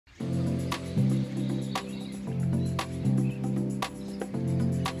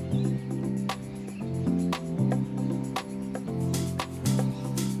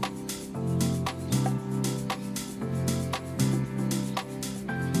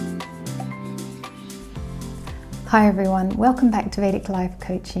Hi everyone, welcome back to Vedic Life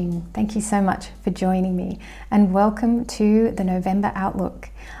Coaching. Thank you so much for joining me and welcome to the November Outlook.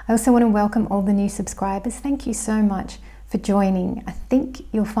 I also want to welcome all the new subscribers. Thank you so much for joining. I think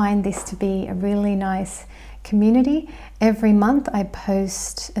you'll find this to be a really nice community. Every month I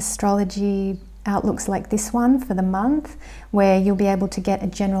post astrology outlooks like this one for the month, where you'll be able to get a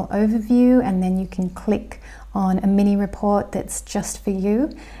general overview and then you can click on a mini report that's just for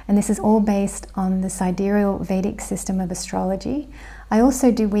you. And this is all based on the Sidereal Vedic system of astrology. I also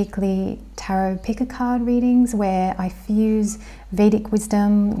do weekly tarot pick-a-card readings where I fuse Vedic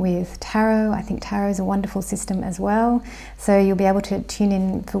wisdom with tarot. I think tarot is a wonderful system as well. So you'll be able to tune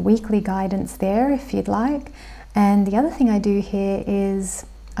in for weekly guidance there if you'd like. And the other thing I do here is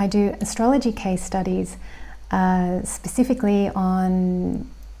I do astrology case studies specifically on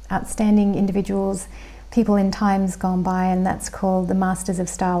outstanding individuals, people in times gone by, and that's called the Masters of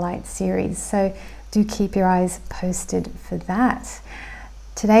Starlight series. So do keep your eyes posted for that.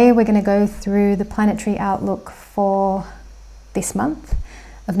 Today we're going to go through the planetary outlook for this month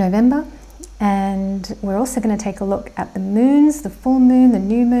of November, and we're also going to take a look at the moons, the full moon, the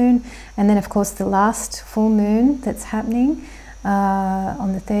new moon, and then of course the last full moon that's happening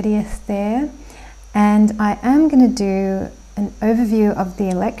on the 30th there. And I am going to do an overview of the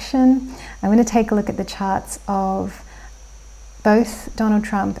election. I'm going to take a look at the charts of both Donald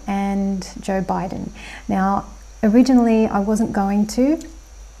Trump and Joe Biden. Now, originally I wasn't going to.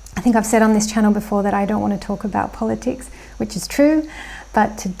 I think I've said on this channel before that I don't want to talk about politics, which is true.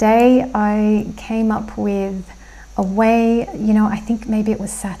 But today I came up with a way, I think maybe it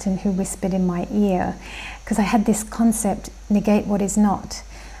was Saturn who whispered in my ear, because I had this concept, negate what is not.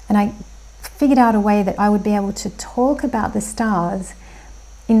 And I figured out a way that I would be able to talk about the stars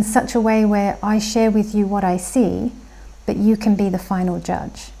in such a way where I share with you what I see, but you can be the final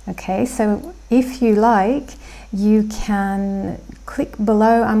judge. Okay, so if you like, you can click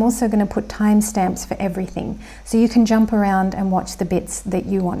below. I'm also going to put timestamps for everything, so you can jump around and watch the bits that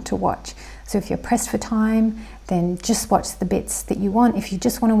you want to watch. So if you're pressed for time, then just watch the bits that you want. If you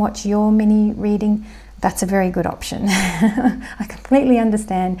just want to watch your mini reading, that's a very good option. I completely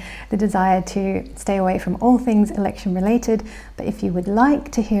understand the desire to stay away from all things election related, but if you would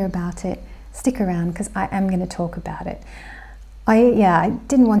like to hear about it, stick around because I am going to talk about it. I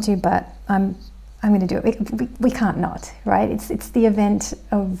didn't want to, but I'm going to do it. We can't not, right? It's the event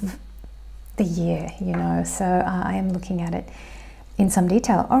of the year, so I am looking at it in some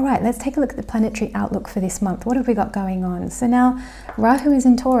detail. All right, let's take a look at the planetary outlook for this month. What have we got going on? So now Rahu is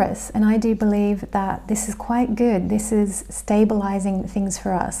in Taurus, and I do believe that this is quite good. This is stabilizing things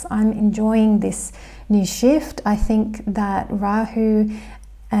for us. I'm enjoying this new shift. I think that Rahu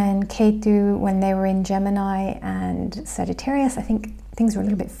and Ketu, when they were in Gemini and Sagittarius, I think things were a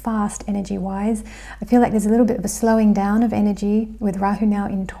little bit fast energy-wise. I feel like there's a little bit of a slowing down of energy with Rahu now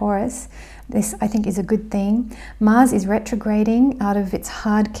in Taurus. This, I think, is a good thing. Mars is retrograding out of its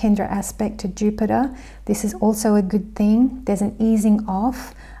hard Kendra aspect to Jupiter. This is also a good thing. There's an easing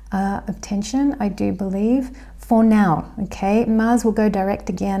off of tension, I do believe, for now. Okay, Mars will go direct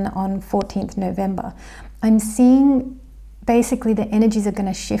again on 14th November. I'm seeing basically the energies are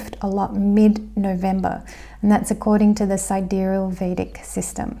going to shift a lot mid-November, and that's according to the Sidereal Vedic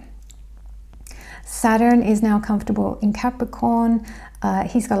system. Saturn is now comfortable in Capricorn.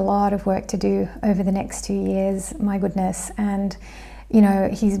 He's got a lot of work to do over the next 2 years, my goodness. And,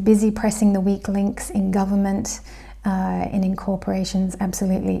 he's busy pressing the weak links in government and in corporations,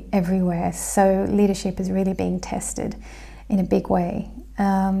 absolutely everywhere. So leadership is really being tested in a big way.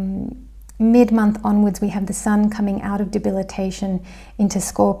 Mid-month onwards, we have the sun coming out of debilitation into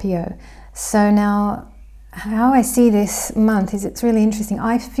Scorpio. So now, how I see this month is it's really interesting.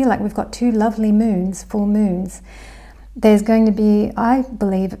 I feel like we've got two lovely moons, full moons. There's going to be, I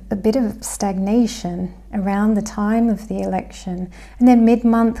believe, a bit of stagnation around the time of the election. And then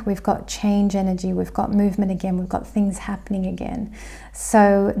mid-month, we've got change energy, we've got movement again, we've got things happening again.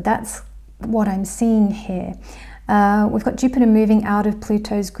 So that's what I'm seeing here. We've got Jupiter moving out of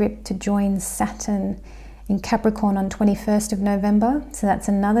Pluto's grip to join Saturn in Capricorn on 21st of November. So that's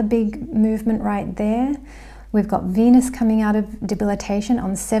another big movement right there. We've got Venus coming out of debilitation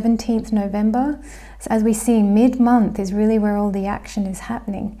on 17th November. So as we see, mid-month is really where all the action is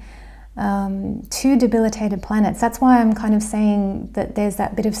happening. Two debilitated planets. That's why I'm kind of saying that there's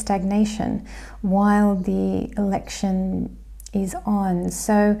that bit of stagnation while the election is on.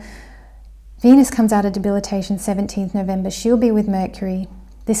 So Venus comes out of debilitation 17th November. She'll be with Mercury.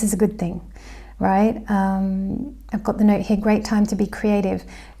 This is a good thing. right? I've got the note here, great time to be creative.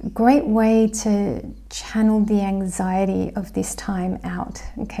 Great way to channel the anxiety of this time out,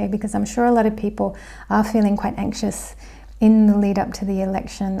 okay? Because I'm sure a lot of people are feeling quite anxious in the lead up to the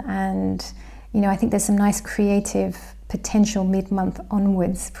election, and you know, I think there's some nice creative potential mid-month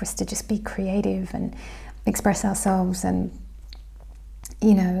onwards for us to just be creative and express ourselves, and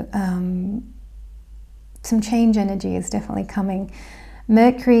you know, some change energy is definitely coming.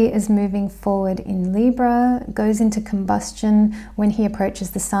 Mercury is moving forward in Libra, goes into combustion when he approaches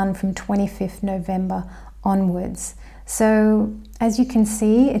the Sun from 25th November onwards. So as you can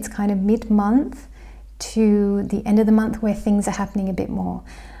see, it's kind of mid-month to the end of the month where things are happening a bit more.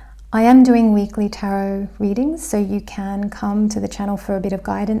 I am doing weekly tarot readings, so you can come to the channel for a bit of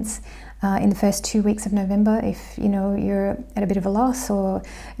guidance in the first 2 weeks of November if you know you're at a bit of a loss or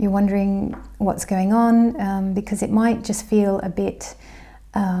you're wondering what's going on, because it might just feel a bit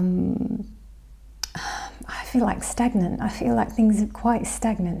I feel like stagnant. I feel like things are quite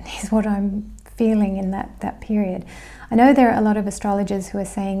stagnant is what I'm feeling in that period. I know there are a lot of astrologers who are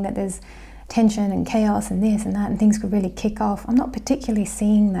saying that there's tension and chaos and this and that and things could really kick off. I'm not particularly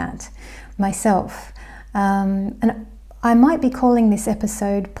seeing that myself, and I might be calling this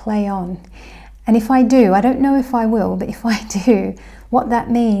episode Play On, and if I do, I don't know if I will, but if I do, what that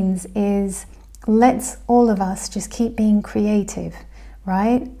means is let's all of us just keep being creative,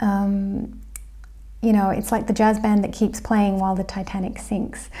 right? You know, it's like the jazz band that keeps playing while the Titanic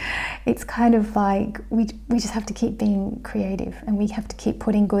sinks. It's kind of like we just have to keep being creative, and we have to keep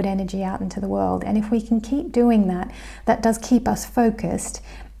putting good energy out into the world. And if we can keep doing that, that does keep us focused.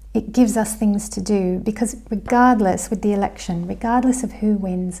 It gives us things to do, because regardless with the election, regardless of who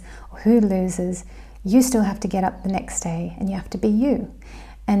wins or who loses, you still have to get up the next day and you have to be you.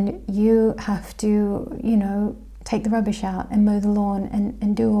 And you have to, you know, take the rubbish out and mow the lawn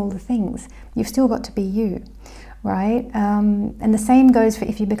and do all the things. You've still got to be you, right? And the same goes for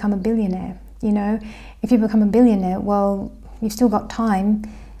if you become a billionaire. You know, if you become a billionaire, well, you've still got time.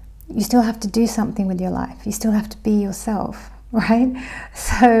 You still have to do something with your life. You still have to be yourself, right?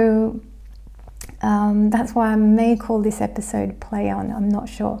 So that's why I may call this episode Play On. I'm not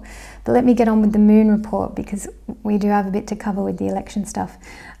sure. But let me get on with the moon report, because we do have a bit to cover with the election stuff.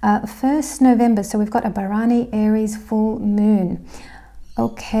 1st November, so we've got a Bharani Aries full moon.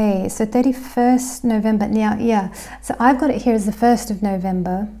 Okay, so 31st November. Now, yeah, so I've got it here as the 1st of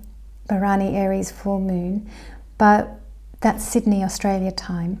November, Bharani Aries full moon, but that's Sydney, Australia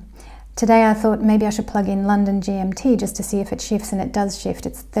time. Today I thought maybe I should plug in London GMT just to see if it shifts, and it does shift.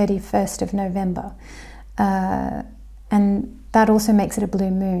 It's 31st of November. And that also makes it a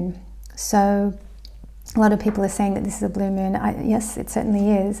blue moon. So a lot of people are saying that this is a blue moon. Yes, it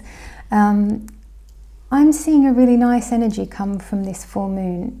certainly is. I'm seeing a really nice energy come from this full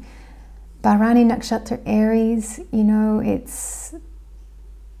moon. Bharani Nakshatra Aries, you know, it's,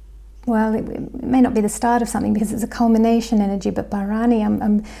 well, it may not be the start of something because it's a culmination energy, but Bharani,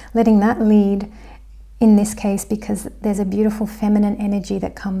 I'm letting that lead in this case because there's a beautiful feminine energy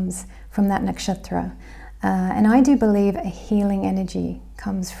that comes from that nakshatra. And I do believe a healing energy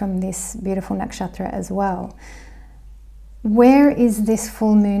comes from this beautiful nakshatra as well. Where is this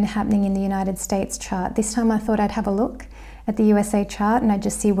full moon happening in the United States chart? This time I thought I'd have a look at the USA chart and I'd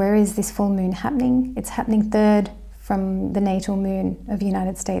just see where is this full moon happening. It's happening 3rd from the natal moon of the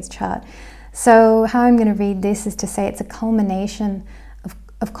United States chart. So how I'm going to read this is to say it's a culmination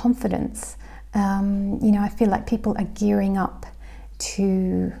of confidence. You know, I feel like people are gearing up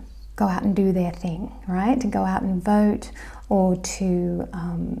to go out and do their thing, right? To go out and vote, or to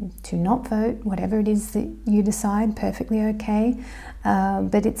not vote, whatever it is that you decide, perfectly okay.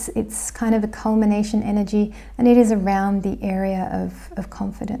 But it's kind of a culmination energy, and it is around the area of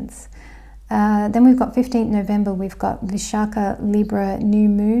confidence. Then we've got 15th November, we've got Vishaka Libra new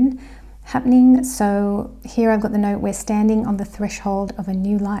moon happening. So here I've got the note, we're standing on the threshold of a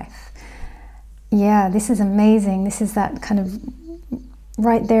new life. Yeah, this is amazing. This is that kind of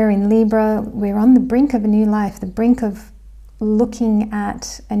right there in Libra. We're on the brink of a new life, the brink of looking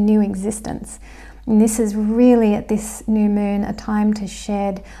at a new existence. And this is really, at this new moon, a time to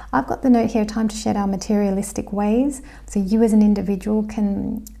shed, I've got the note here, time to shed our materialistic ways. So you as an individual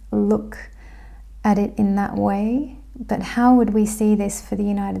can look at it in that way. But how would we see this for the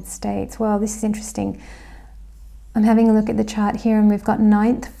United States? Well, this is interesting. I'm having a look at the chart here, and we've got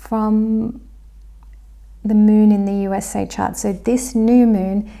 9th from the moon in the USA chart. So this new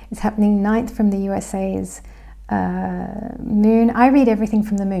moon is happening 9th from the USA's moon. I read everything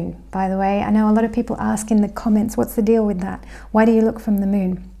from the moon, by the way. I know a lot of people ask in the comments, what's the deal with that? Why do you look from the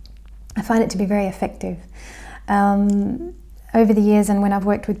moon? I find it to be very effective. over the years, and when I've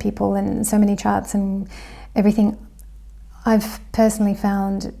worked with people and so many charts and everything, I've personally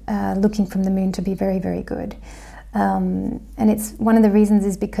found looking from the moon to be very, very good. And it's one of the reasons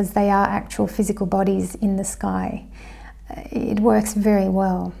is because they are actual physical bodies in the sky. It works very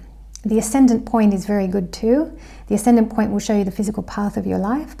well. The ascendant point is very good too. The ascendant point will show you the physical path of your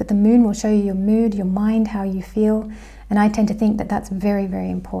life, but the moon will show you your mood, your mind, how you feel. And I tend to think that that's very, very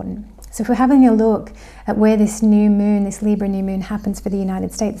important. So if we're having a look at where this new moon, this Libra new moon happens for the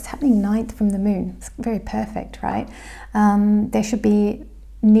United States, it's happening 9th from the moon. It's very perfect, right? There should be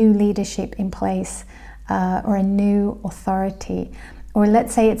new leadership in place, or a new authority. Or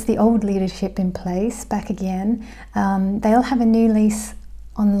let's say it's the old leadership in place, back again. They'll have a new lease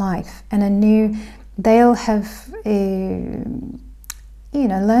on life, and they'll have, learned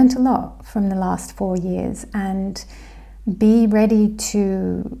a lot from the last 4 years and be ready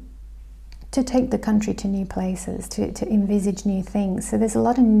to take the country to new places, to envisage new things. So there's a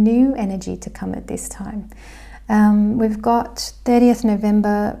lot of new energy to come at this time. We've got 30th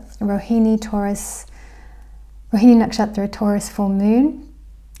November, Rohini Nakshatra, Taurus full moon.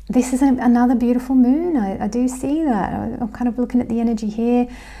 This is another beautiful moon. I do see that. I'm kind of looking at the energy here.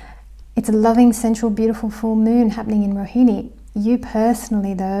 It's a loving, sensual, beautiful full moon happening in Rohini. You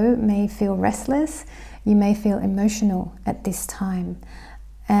personally, though, may feel restless. You may feel emotional at this time.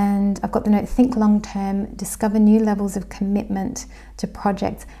 And I've got the note, think long term, discover new levels of commitment to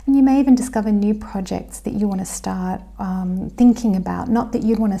projects. And you may even discover new projects that you want to start thinking about. Not that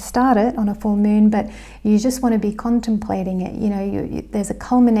you'd want to start it on a full moon, but you just want to be contemplating it. You know, there's a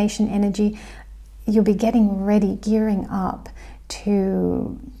culmination energy. You'll be getting ready, gearing up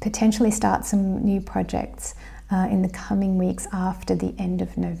to potentially start some new projects in the coming weeks after the end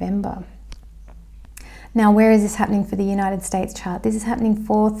of November. Now, where is this happening for the United States chart? This is happening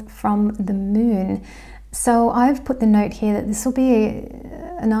 4th from the moon. So I've put the note here that this will be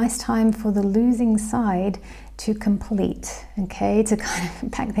a nice time for the losing side to complete, okay? To kind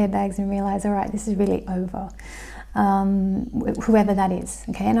of pack their bags and realize, all right, this is really over. Whoever that is,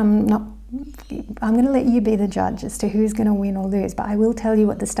 okay? And I'm going to let you be the judge as to who's going to win or lose, but I will tell you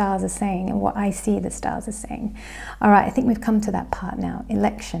what the stars are saying and what I see the stars are saying. All right, I think we've come to that part now.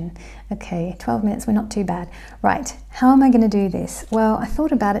 Election. Okay, 12 minutes, we're not too bad. Right, how am I going to do this? Well, I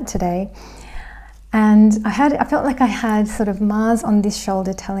thought about it today, and I felt like I had sort of Mars on this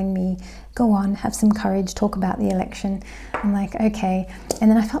shoulder telling me, go on, have some courage, talk about the election. I'm like, okay.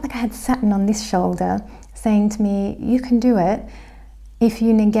 And then I felt like I had Saturn on this shoulder saying to me, you can do it if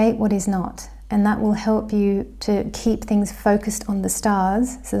you negate what is not. And that will help you to keep things focused on the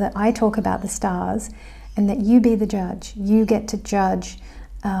stars, so that I talk about the stars and that you be the judge. You get to judge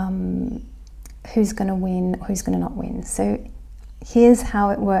who's going to win, who's going to not win. So here's how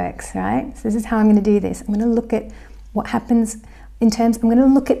it works, right? So this is how I'm going to do this. I'm going to look at what happens I'm going to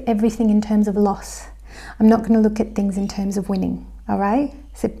look at everything in terms of loss. I'm not going to look at things in terms of winning, all right?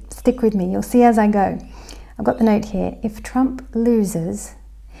 So stick with me, you'll see as I go. I've got the note here, if Trump loses,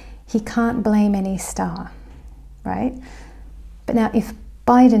 he can't blame any star, right? But now if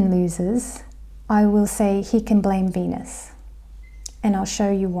Biden loses, I will say he can blame Venus, and I'll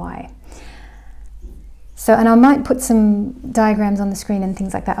show you why. So, and I might put some diagrams on the screen and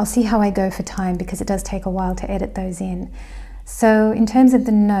things like that. I'll see how I go for time, because it does take a while to edit those in. So in terms of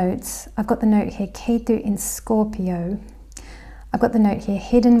the notes, I've got the note here, Ketu in Scorpio. I've got the note here,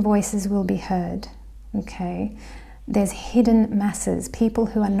 hidden voices will be heard. Okay, there's hidden masses, people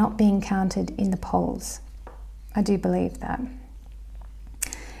who are not being counted in the polls. I do believe that.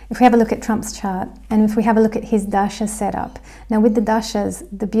 If we have a look at Trump's chart, and if we have a look at his dasha setup, now with the dashas,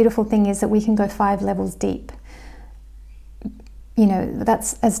 the beautiful thing is that we can go 5 levels deep. You know,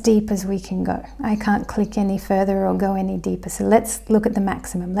 that's as deep as we can go. I can't click any further or go any deeper. So let's look at the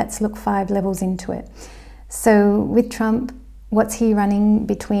maximum. Let's look 5 levels into it. So with Trump, what's he running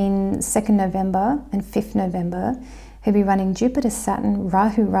between 2nd November and 5th November? He'll be running Jupiter, Saturn,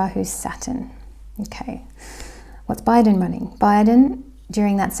 Rahu, Rahu, Saturn. Okay. What's Biden running? Biden,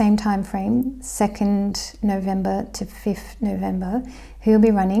 during that same time frame, 2nd November to 5th November, he'll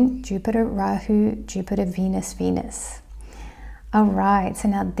be running Jupiter, Rahu, Jupiter, Venus, Venus. All right, so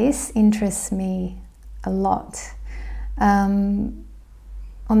now this interests me a lot. On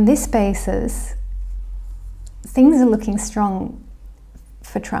this basis, things are looking strong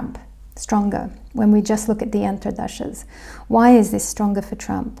for Trump, stronger, when we just look at the Antradashas. Why is this stronger for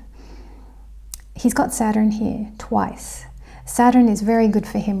Trump? He's got Saturn here twice. Saturn is very good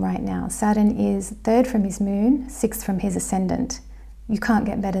for him right now. Saturn is 3rd from his moon, 6th from his ascendant. You can't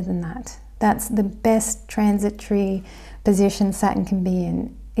get better than that. That's the best transitory position Saturn can be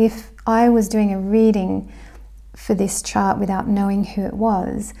in. If I was doing a reading for this chart without knowing who it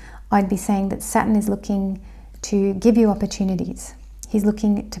was, I'd be saying that Saturn is looking to give you opportunities. He's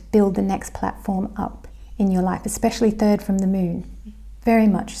looking to build the next platform up in your life, especially third from the moon. Very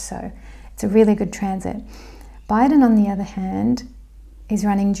much so. It's a really good transit. Biden, on the other hand, is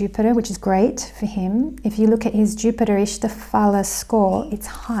running Jupiter, which is great for him. If you look at his Jupiter Ishtaphala score, it's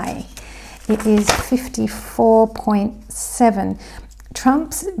high. It is 54.7.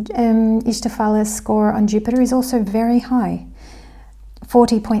 Trump's Ishtaphala score on Jupiter is also very high,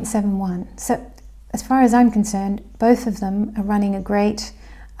 40.71. So as far as I'm concerned, both of them are running a great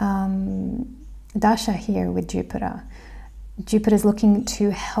dasha here with Jupiter. Jupiter's looking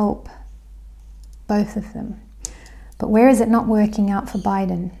to help both of them. But where is it not working out for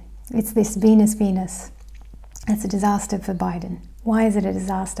Biden? It's this Venus-Venus. It's a disaster for Biden. Why is it a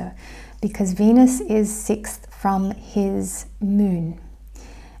disaster? Because Venus is 6th from his moon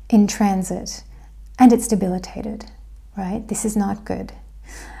in transit, and it's debilitated, right? This is not good.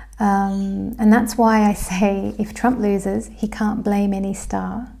 And that's why I say if Trump loses, he can't blame any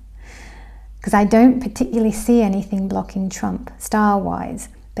star, because I don't particularly see anything blocking Trump star-wise.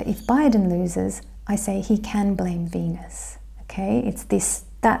 But if Biden loses, I say he can blame Venus, okay? It's this,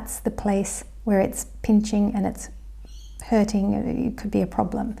 that's the place where it's pinching and it's hurting. It could be a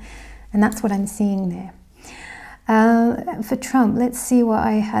problem. And that's what I'm seeing there. For Trump, let's see what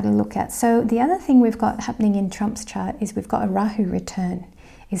I had a look at. So the other thing we've got happening in Trump's chart is we've got a Rahu return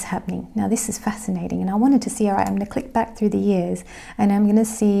is happening. Now this is fascinating, and I wanted to see, all right, I'm going to click back through the years and I'm going to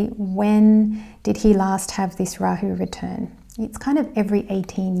see when did he last have this Rahu return. It's kind of every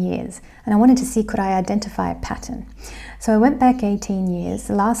 18 years, and I wanted to see, could I identify a pattern. So I went back 18 years.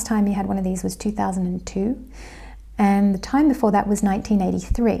 The last time he had one of these was 2002, and the time before that was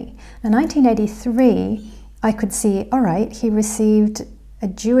 1983. Now 1983, I could see, all right, he received a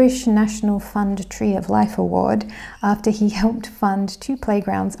Jewish National Fund Tree of Life Award after he helped fund 2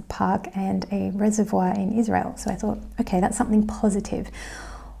 playgrounds, a park and a reservoir in Israel. So I thought, okay, that's something positive.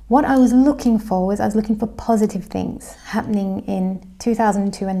 What I was looking for was, I was looking for positive things happening in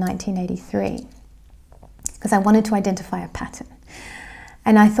 2002 and 1983, because I wanted to identify a pattern.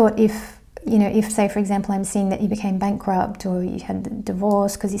 And I thought if, you know, if, say, for example, I'm seeing that he became bankrupt or he had a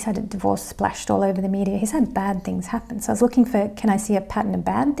divorce, because he's had a divorce splashed all over the media, he's had bad things happen. So I was looking for, can I see a pattern of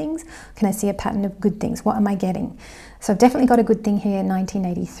bad things? Can I see a pattern of good things? What am I getting? So I've definitely got a good thing here in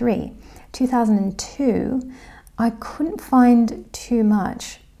 1983. 2002, I couldn't find too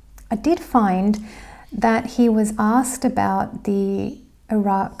much. I did find that he was asked about the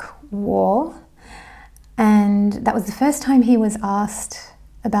Iraq war, and that was the first time he was asked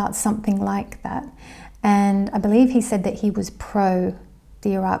about something like that. And I believe he said that he was pro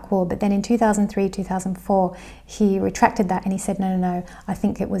the Iraq war, but then in 2003, 2004, he retracted that and he said, no, I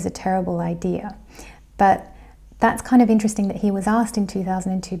think it was a terrible idea. But that's kind of interesting that he was asked in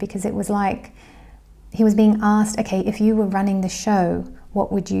 2002, because it was like he was being asked, okay, if you were running the show, what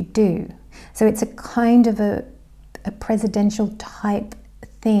would you do? So it's a kind of a presidential type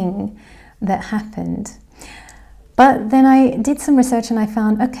thing that happened. But then I did some research and I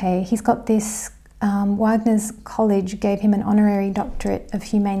found, okay, he's got this, Wagner's College gave him an honorary doctorate of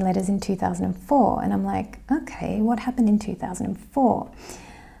humane letters in 2004. And I'm like, okay, what happened in 2004?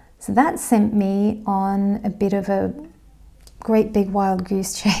 So that sent me on a bit of a great big wild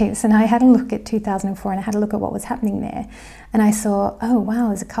goose chase. And I had a look at 2004 and I had a look at what was happening there. And I saw, oh wow,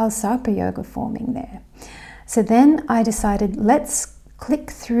 there's a Kalsarpa yoga forming there. So then I decided, let's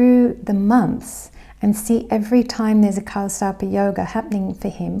click through the months and see every time there's a Kalsarpa yoga happening for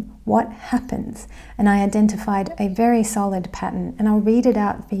him, what happens. And I identified a very solid pattern, and I'll read it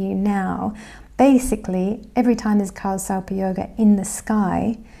out for you now. Basically, every time there's Kalsarpa yoga in the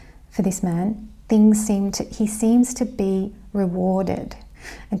sky for this man, he seems to be rewarded.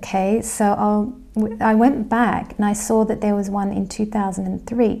 Okay, so I went back and I saw that there was one in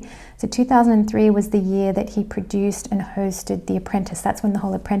 2003. So 2003 was the year that he produced and hosted The Apprentice. That's when the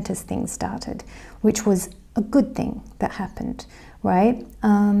whole Apprentice thing started, which was a good thing that happened, right?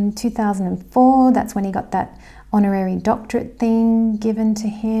 2004, that's when he got that honorary doctorate thing given to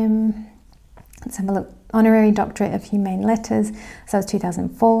him. Let's have a look. Honorary Doctorate of Humane Letters. So that was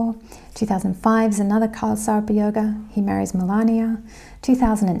 2004. 2005 is another Kalsarpa yoga. He marries Melania.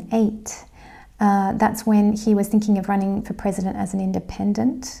 2008, that's when he was thinking of running for president as an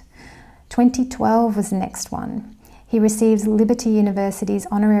independent. 2012 was the next one. He receives Liberty University's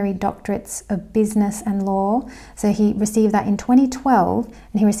honorary doctorates of business and law. So he received that in 2012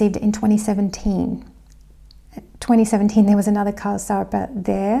 and he received it in 2017. 2017, there was another Kalsarpa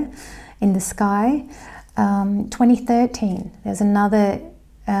there in the sky. 2013, there's another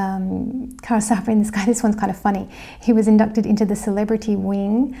Karasapa in the sky. This one's kind of funny. He was inducted into the celebrity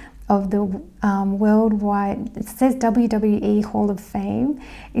wing of the worldwide, it says WWE Hall of Fame.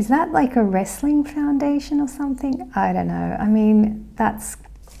 Is that like a wrestling foundation or something? I don't know. I mean, that's,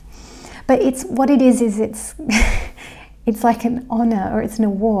 but it's what it is it's it's like an honor, or it's an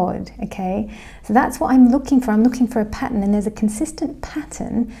award, okay? So that's what I'm looking for. I'm looking for a pattern, and there's a consistent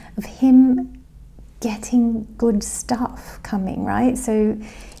pattern of him getting good stuff coming, right? So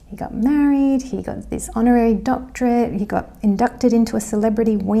he got married, he got this honorary doctorate, he got inducted into a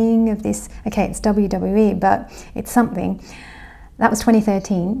celebrity wing of this, okay, it's WWE, but it's something. That was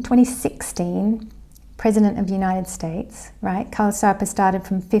 2013. 2016, President of the United States, right? Karasapa started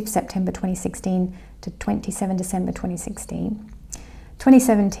from 5th September 2016 to 27 December 2016.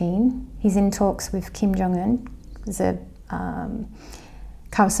 2017, he's in talks with Kim Jong-un. There's a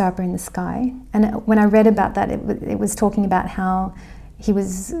Karasapa in the sky, and when I read about that, it was talking about how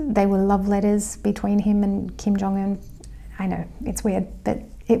they were love letters between him and Kim Jong-un. I know, it's weird, but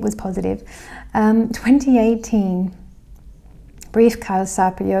it was positive. 2018, brief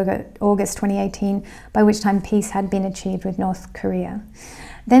Karasapa yoga, August 2018, by which time peace had been achieved with North Korea.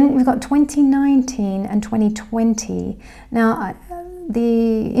 Then we've got 2019 and 2020. Now,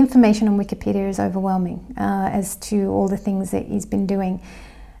 the information on Wikipedia is overwhelming as to all the things that he's been doing.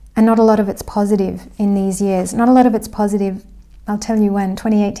 And not a lot of it's positive in these years. Not a lot of it's positive, I'll tell you when,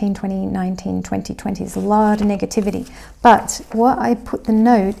 2018, 2019, 2020. There's a lot of negativity. But what I put the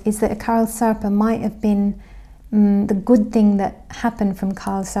note is that a Karasapa might have been the good thing that happened from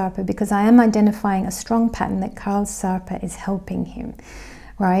Karasapa, because I am identifying a strong pattern that Karasapa is helping him.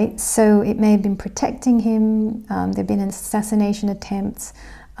 Right, so it may have been protecting him, there have been assassination attempts,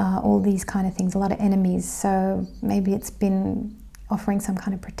 all these kind of things, a lot of enemies, so maybe it's been offering some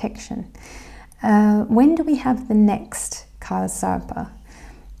kind of protection. When do we have the next Karasapa?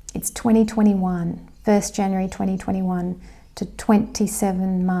 It's 2021, 1st January 2021 to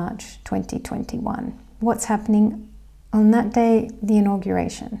 27 March 2021. What's happening on that day? The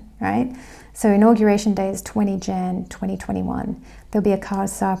inauguration, right? So inauguration day is 20 Jan 2021. There'll be a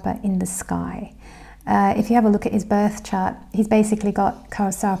Karasapa in the sky. If you have a look at his birth chart, he's basically got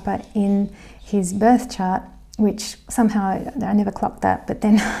Karasapa in his birth chart, which somehow I never clocked that, but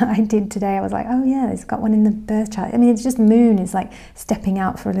then I did today. I was like, oh yeah, he's got one in the birth chart. I mean, it's just moon is like stepping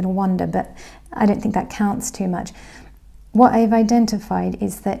out for a little wonder, but I don't think that counts too much. What I've identified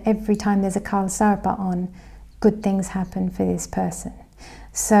is that every time there's a Karasapa on, good things happen for this person.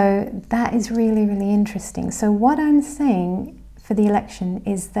 So that is really, really interesting. So what I'm saying for the election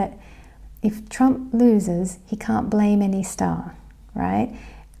is that if Trump loses, he can't blame any star, right?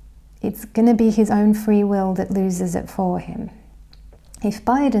 It's going to be his own free will that loses it for him. If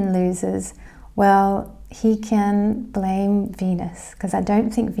Biden loses, well, he can blame Venus, because I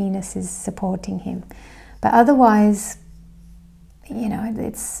don't think Venus is supporting him. But otherwise, you know,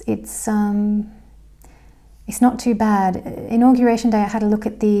 it's not too bad. Inauguration day, I had a look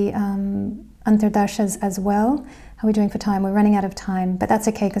at the Antardarshas as well. How are we doing for time? We're running out of time, but that's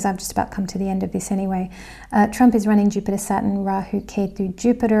okay because I've just about come to the end of this anyway. Trump is running Jupiter, Saturn, Rahu, Ketu,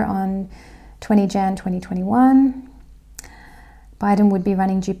 Jupiter on 20 Jan 2021. Biden would be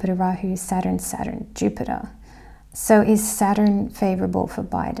running Jupiter, Rahu, Saturn, Saturn, Jupiter. So is Saturn favorable for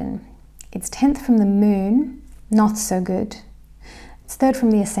Biden? It's 10th from the moon, not so good. It's 3rd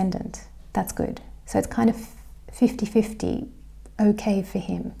from the ascendant, that's good. So it's kind of 50-50, okay for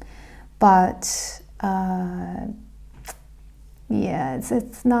him. But yeah,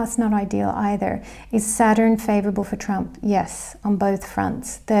 it's not ideal either. Is Saturn favorable for Trump? Yes, on both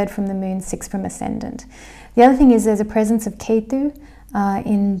fronts. 3rd from the moon, 6th from ascendant. The other thing is there's a presence of Ketu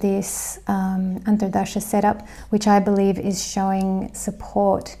in this Antardarsha setup, which I believe is showing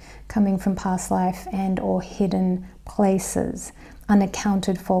support coming from past life and or hidden places,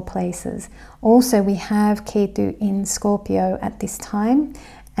 unaccounted for places. Also, we have Ketu in Scorpio at this time.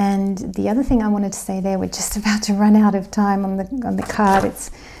 And the other thing I wanted to say there, we're just about to run out of time on the card,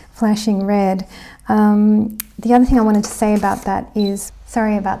 it's flashing red. The other thing I wanted to say about that is,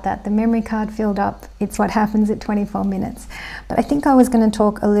 sorry about that, the memory card filled up. It's what happens at 24 minutes. But I think I was going to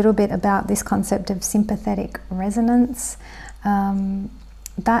talk a little bit about this concept of sympathetic resonance.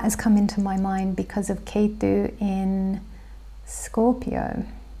 That has come into my mind because of Ketu in Scorpio,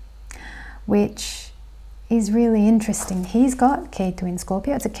 which is really interesting. He's got Ketu in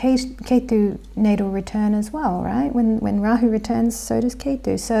Scorpio. It's a Ketu natal return as well, right? When Rahu returns, so does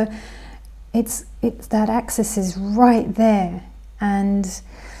Ketu. So it's that axis is right there. And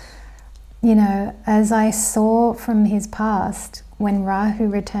you know, as I saw from his past, when Rahu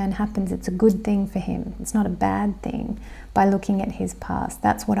return happens, it's a good thing for him. It's not a bad thing. by looking at his past.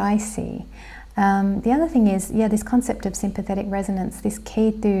 That's what I see. The other thing is, yeah, this concept of sympathetic resonance, this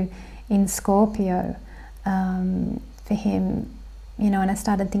Ketu in Scorpio, for him, you know, and I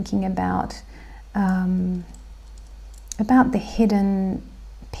started thinking about the hidden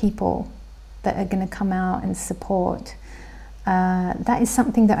people that are going to come out and support. That is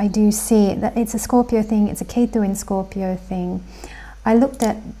something that I do see. That it's a Scorpio thing, it's a Ketu in Scorpio thing. I looked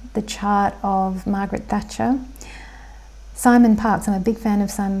at the chart of Margaret Thatcher. Simon Parkes, I'm a big fan of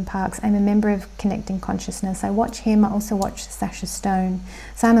Simon Parkes. I'm a member of Connecting Consciousness. I watch him, I also watch Sacha Stone.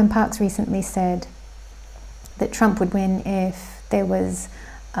 Simon Parkes recently said that Trump would win if there was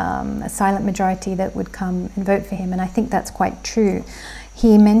a silent majority that would come and vote for him, and I think that's quite true.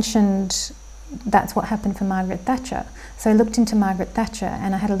 He mentioned that's what happened for Margaret Thatcher. So I looked into Margaret Thatcher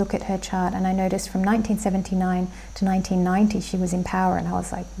and I had a look at her chart, and I noticed from 1979 to 1990 she was in power, and I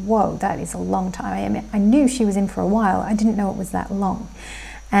was like, whoa, that is a long time. I knew she was in for a while, I didn't know it was that long.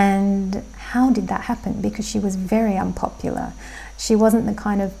 And how did that happen? Because she was very unpopular. She wasn't the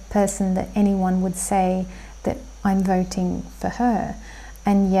kind of person that anyone would say that I'm voting for her,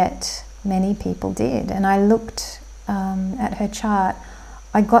 and yet many people did. And I looked at her chart,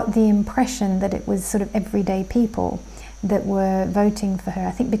 I got the impression that it was sort of everyday people that were voting for her.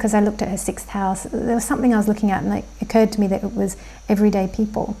 I think because I looked at her 6th house, there was something I was looking at and it occurred to me that it was everyday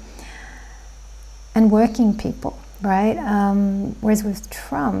people and working people, right? Whereas with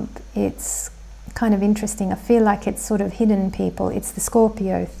Trump, it's kind of interesting. I feel like it's sort of hidden people. It's the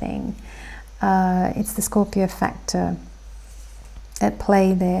Scorpio thing. It's the Scorpio factor at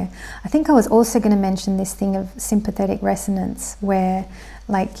play there. I think I was also going to mention this thing of sympathetic resonance, where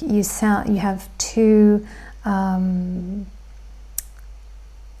like you have two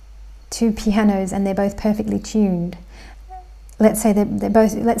pianos and they're both perfectly tuned. Let's say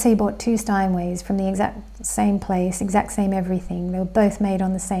let's say you bought 2 Steinways from the exact same place, exact same everything. They were both made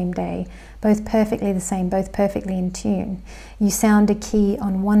on the same day, both perfectly the same, both perfectly in tune. You sound a key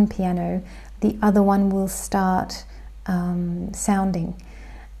on one piano, the other one will start sounding.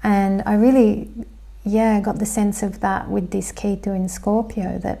 And I really, got the sense of that with this Ketu in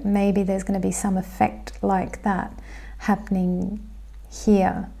Scorpio, that maybe there's going to be some effect like that happening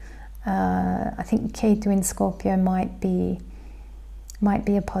here. I think Ketu in Scorpio might be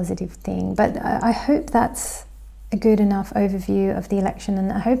a positive thing, but I hope that's a good enough overview of the election,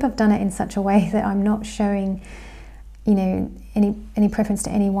 and I hope I've done it in such a way that I'm not showing, you know, any preference to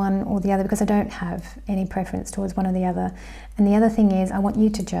any one or the other, because I don't have any preference towards one or the other. And the other thing is, I want you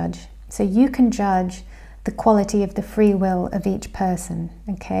to judge. So you can judge the quality of the free will of each person,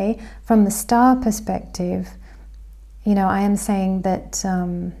 okay? From the star perspective, you know, I am saying that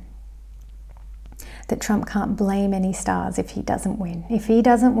that Trump can't blame any stars if he doesn't win. If he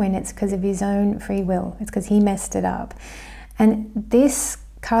doesn't win, it's because of his own free will. It's because he messed it up. And this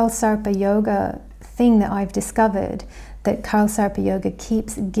Karl Sarpa Yoga thing that I've discovered, that Karl Sarpa Yoga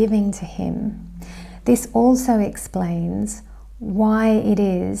keeps giving to him, this also explains why it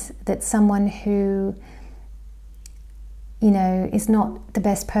is that someone who, you know, is not the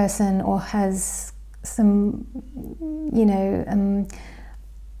best person or has some, you know,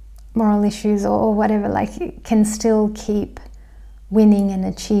 moral issues or whatever, like, can still keep winning and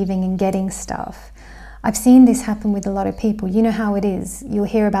achieving and getting stuff. I've seen this happen with a lot of people. You know how it is. You'll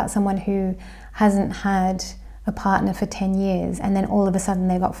hear about someone who hasn't had a partner for 10 years and then all of a sudden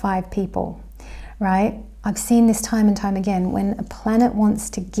they've got 5 people, right? I've seen this time and time again. When a planet wants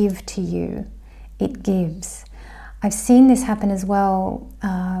to give to you, it gives. I've seen this happen as well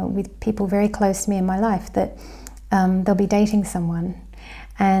with people very close to me in my life, that they'll be dating someone,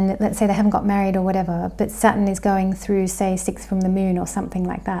 and let's say they haven't got married or whatever, but Saturn is going through, say, 6 from the moon or something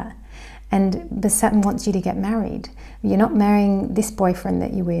like that. And the Saturn wants you to get married. You're not marrying this boyfriend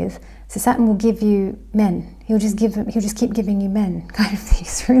that you're with, so Saturn will give you men. He'll just keep giving you men, kind of thing.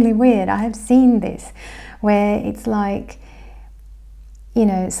 It's really weird. I have seen this, where it's like, you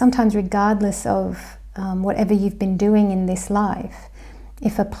know, sometimes regardless of whatever you've been doing in this life,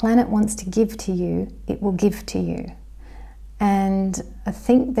 if a planet wants to give to you, it will give to you. And I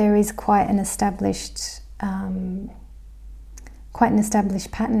think there is quite an established pattern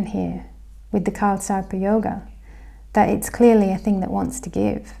here with the Karl Sarpa Yoga, that it's clearly a thing that wants to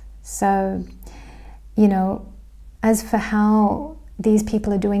give. So, you know, as for how these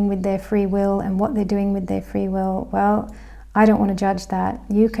people are doing with their free will and what they're doing with their free will, well, I don't want to judge that.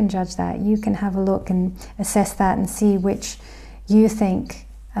 You can judge that. You can have a look and assess that and see which you think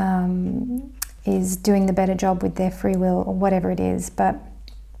is doing the better job with their free will or whatever it is. But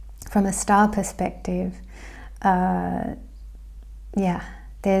from a star perspective, yeah,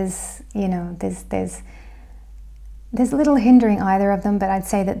 there's there's little hindering either of them, but I'd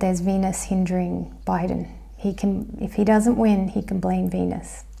say that there's Venus hindering Biden. He can, if he doesn't win, he can blame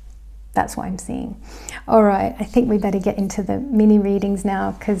Venus. That's what I'm seeing. All right, I think we better get into the mini readings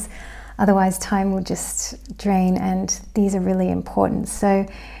now, because otherwise time will just drain, and these are really important. So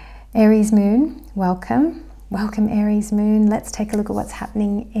Aries moon, welcome. Welcome Aries moon. Let's take a look at what's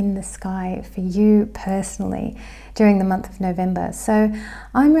happening in the sky for you personally during the month of November. So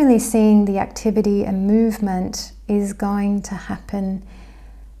I'm really seeing the activity and movement is going to happen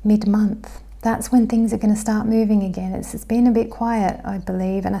mid-month. That's when things are going to start moving again. It's been a bit quiet, I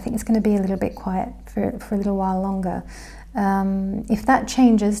believe, and I think it's going to be a little bit quiet for a little while longer. If that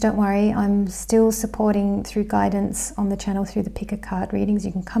changes, don't worry, I'm still supporting through guidance on the channel through the pick a card readings.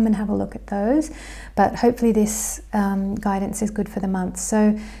 You can come and have a look at those, but hopefully this guidance is good for the month.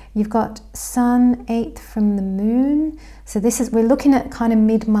 So you've got Sun 8th from the Moon. So this is, we're looking at kind of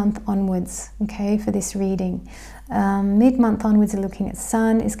mid-month onwards, okay, for this reading. Mid-month onwards, we're looking at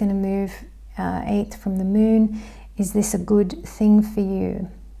Sun is going to move 8th from the Moon. Is this a good thing for you?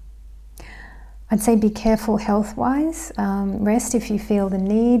 I'd say be careful health-wise. Rest if you feel the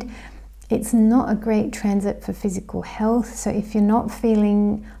need. It's not a great transit for physical health, so if you're not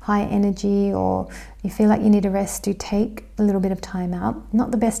feeling high energy or you feel like you need a rest, do take a little bit of time out.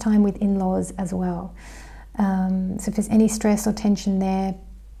 Not the best time with in-laws as well. So if there's any stress or tension there,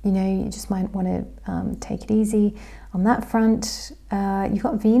 you know, you just might want to take it easy. On that front, you've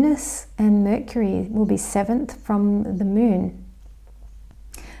got Venus and Mercury will be 7th from the Moon.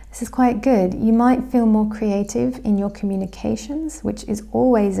 This is quite good. You might feel more creative in your communications, which is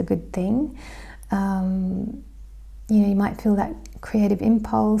always a good thing. You know, you might feel that creative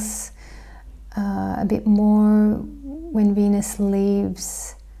impulse a bit more when Venus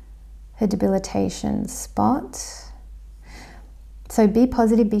leaves her debilitation spot. So be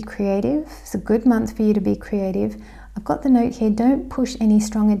positive, be creative. It's a good month for you to be creative. I've got the note here, don't push any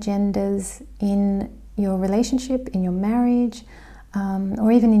strong agendas in your relationship, in your marriage,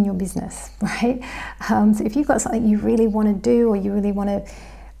 or even in your business, right? So if you've got something you really want to do or you really want to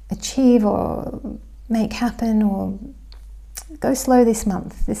achieve or make happen, or go slow this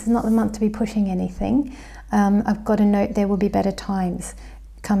month. This is not the month to be pushing anything. I've got a note, there will be better times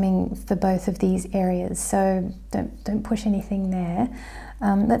coming for both of these areas, so don't push anything there.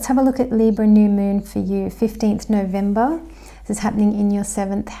 Let's have a look at Libra new moon for you, 15th November. This is happening in your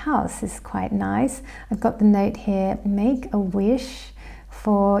 7th house. This is quite nice. I've got the note here, make a wish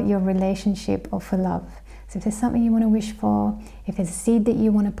for your relationship or for love. So if there's something you want to wish for, if there's a seed that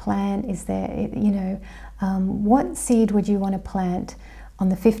you want to plant, is there, you know, what seed would you want to plant on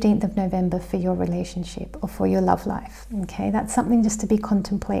the 15th of November for your relationship or for your love life? Okay, that's something just to be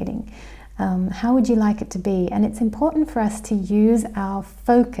contemplating. How would you like it to be? And it's important for us to use our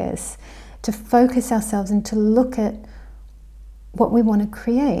focus, to focus ourselves and to look at what we want to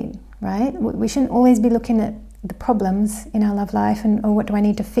create, right? We shouldn't always be looking at the problems in our love life and, or what do I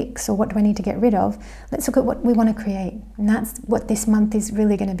need to fix or what do I need to get rid of. Let's look at what we want to create. And that's what this month is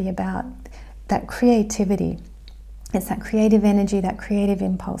really going to be about, that creativity. It's that creative energy, that creative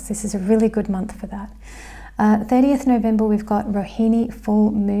impulse. This is a really good month for that. 30th November, we've got Rohini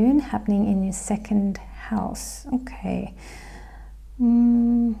full moon happening in your 2nd house. Okay.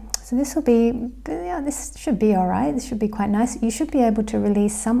 So this will be, yeah, this should be all right. This should be quite nice. You should be able to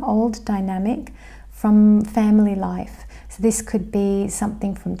release some old dynamic from family life. So this could be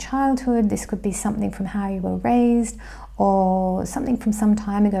something from childhood. This could be something from how you were raised, or something from some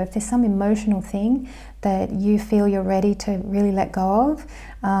time ago. If there's some emotional thing that you feel you're ready to really let go of,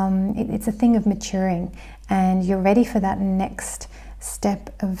 it's a thing of maturing, and you're ready for that next step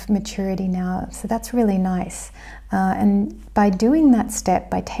of maturity now. So that's really nice. And by doing that step,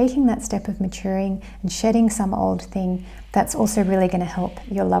 by taking that step of maturing and shedding some old thing, that's also really going to help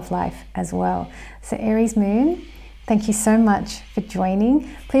your love life as well. So Aries moon, thank you so much for joining.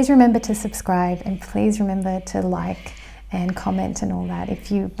 Please remember to subscribe, and please remember to like and comment and all that. If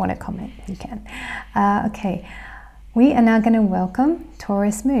you want to comment, you can. Okay, we are now going to welcome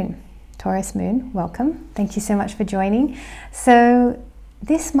Taurus moon. Taurus moon, welcome. Thank you so much for joining. So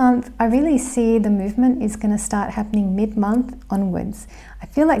this month, I really see the movement is going to start happening mid-month onwards. I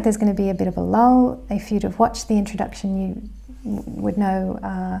feel like there's going to be a bit of a lull. If you'd have watched the introduction, you would know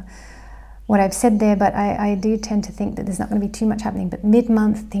what I've said there, but I do tend to think that there's not going to be too much happening. But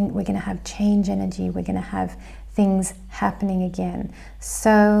mid-month, think we're going to have change energy. We're going to have things happening again.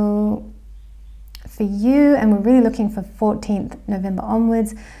 So for you, and we're really looking for 14th November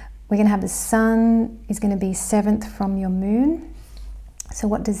onwards, we're going to have the sun is going to be 7th from your moon. So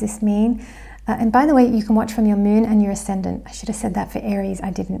what does this mean? And by the way, you can watch from your moon and your ascendant. I should have said that for Aries.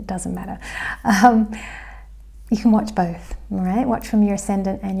 I didn't. Doesn't matter. you can watch both, all right? Watch from your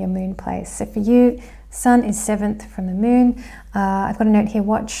ascendant and your moon place. So for you, Sun is 7th from the moon. I've got a note here,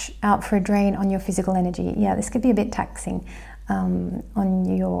 watch out for a drain on your physical energy. Yeah, this could be a bit taxing on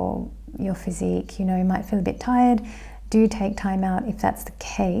your physique. You know, you might feel a bit tired. Do take time out if that's the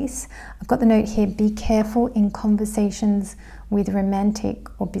case. I've got the note here, be careful in conversations with romantic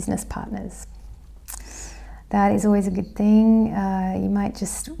or business partners. That is always a good thing. You might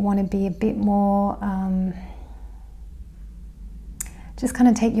just want to be a bit more, just kind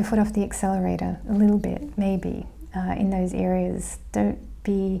of take your foot off the accelerator a little bit, maybe, in those areas. Don't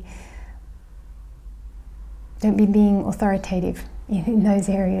be being authoritative in those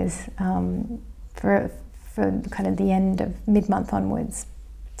areas for kind of the end of mid-month onwards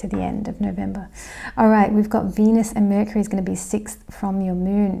to the end of November. All right, we've got Venus and Mercury is going to be 6th from your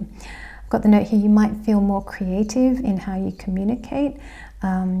moon. I've got the note here, you might feel more creative in how you communicate,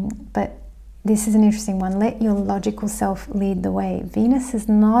 but this is an interesting one. Let your logical self lead the way. Venus is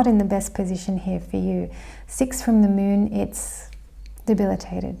not in the best position here for you. 6th from the moon, it's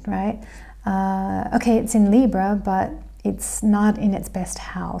debilitated, right? Okay, it's in Libra, but it's not in its best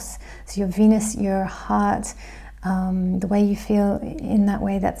house. So your Venus, your heart, the way you feel in that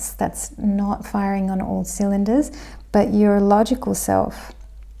way, that's not firing on all cylinders, but your logical self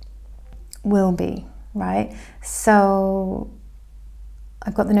will be, right? So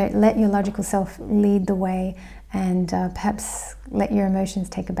I've got the note, let your logical self lead the way, and perhaps let your emotions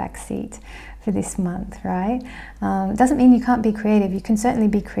take a back seat for this month, right? It doesn't mean you can't be creative. You can certainly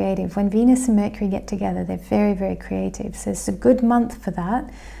be creative. When Venus and Mercury get together, they're very, very creative. So it's a good month for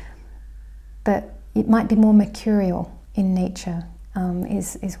that, but it might be more mercurial in nature,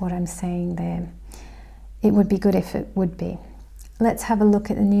 is what I'm saying there. It would be good if it would be. Let's have a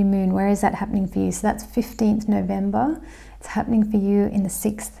look at the new moon. Where is that happening for you? So that's 15th November. It's happening for you in the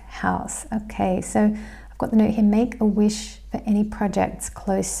 6th house. Okay, so I've got the note here, make a wish for any projects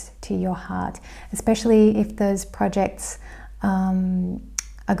close to your heart, especially if those projects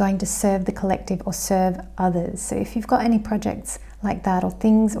are going to serve the collective or serve others. So if you've got any projects like that, or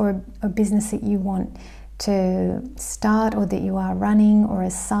things, or a business that you want to start, or that you are running, or a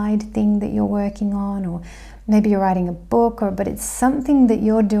side thing that you're working on, or maybe you're writing a book, but it's something that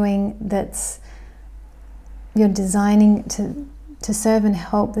you're doing you're designing to serve and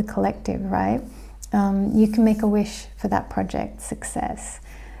help the collective, right? You can make a wish for that project success.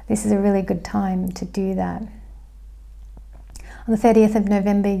 This is a really good time to do that. On the 30th of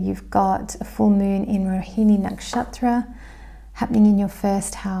November, you've got a full moon in Rohini Nakshatra happening in your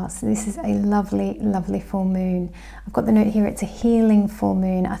 1st house. This is a lovely, lovely full moon. I've got the note here, it's a healing full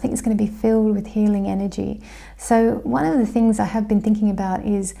moon. I think it's going to be filled with healing energy. So one of the things I have been thinking about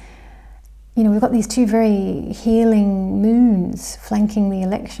is, you know, we've got these two very healing moons flanking the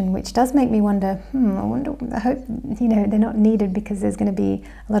election, which does make me wonder, I hope, you know, they're not needed because there's going to be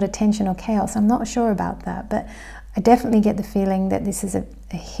a lot of tension or chaos. I'm not sure about that, but I definitely get the feeling that this is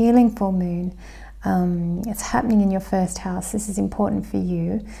a healing full moon. It's happening in your 1st house. This is important for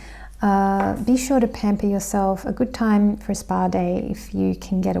you. Be sure to pamper yourself. A good time for a spa day if you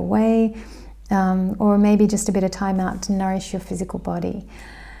can get away, or maybe just a bit of time out to nourish your physical body.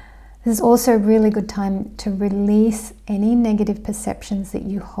 This is also a really good time to release any negative perceptions that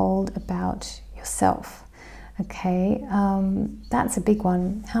you hold about yourself. Okay, that's a big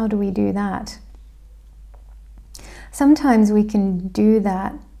one. How do we do that? Sometimes we can do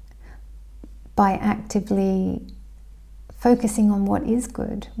that by actively focusing on what is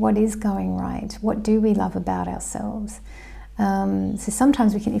good, what is going right, what do we love about ourselves. So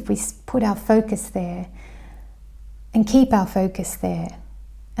sometimes we can, if we put our focus there and keep our focus there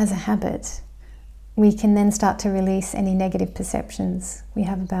as a habit, we can then start to release any negative perceptions we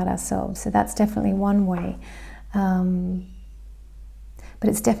have about ourselves. So that's definitely one way. But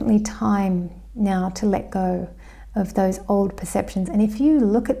it's definitely time now to let go of those old perceptions. And if you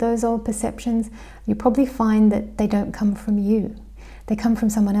look at those old perceptions, you probably find that they don't come from you. They come from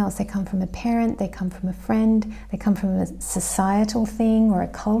someone else. They come from a parent, they come from a friend, they come from a societal thing or a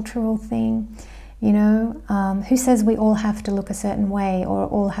cultural thing. You know, who says we all have to look a certain way, or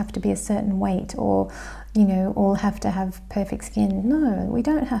all have to be a certain weight, or, you know, all have to have perfect skin? No, we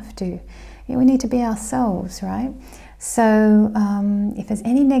don't have to. We need to be ourselves, right? So if there's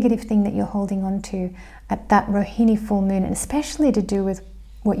any negative thing that you're holding on to at that Rohini full moon, and especially to do with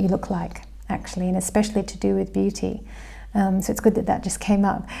what you look like, actually, and especially to do with beauty. So it's good that that just came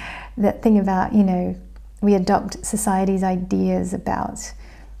up. That thing about, you know, we adopt society's ideas about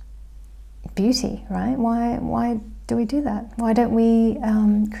beauty, right? Why do we do that? Why don't we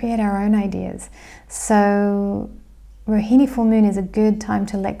create our own ideas? So Rohini full moon is a good time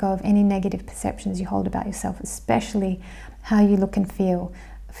to let go of any negative perceptions you hold about yourself, especially how you look and feel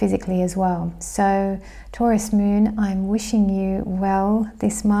physically as well. So Taurus moon, I'm wishing you well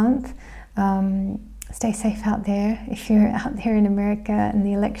this month. Stay safe out there. If you're out there in America and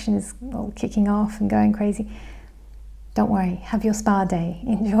the election is all kicking off and going crazy, don't worry, have your spa day.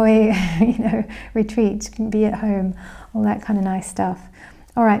 Enjoy, retreat, be at home, all that kind of nice stuff.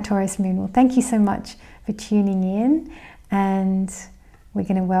 All right, Taurus moon, well, thank you so much for tuning in, and we're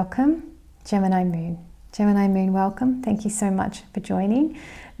going to welcome Gemini moon. Gemini moon, welcome. Thank you so much for joining.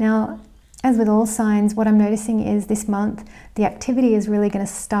 Now, as with all signs, what I'm noticing is this month, the activity is really going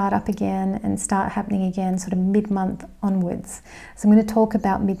to start up again and start happening again sort of mid-month onwards. So I'm going to talk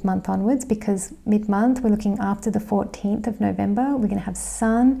about mid-month onwards, because mid-month, we're looking after the 14th of November. We're going to have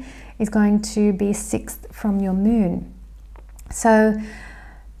Sun is going to be 6th from your moon. So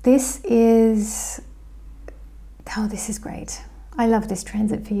this is great. I love this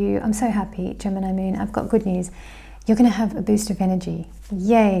transit for you. I'm so happy, Gemini moon. I've got good news. You're going to have a boost of energy.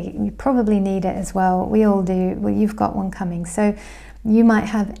 Yay, you probably need it as well. We all do. Well, you've got one coming. So you might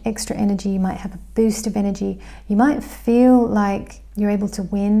have extra energy. You might have a boost of energy. You might feel like you're able to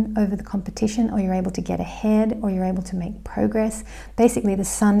win over the competition, or you're able to get ahead, or you're able to make progress. Basically, the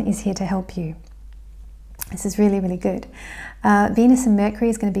sun is here to help you. This is really, really good. Venus and Mercury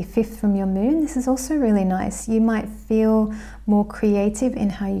is going to be 5th from your moon. This is also really nice. You might feel more creative in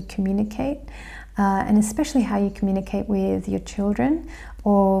how you communicate. And especially how you communicate with your children,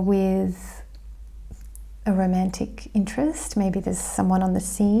 or with a romantic interest. Maybe there's someone on the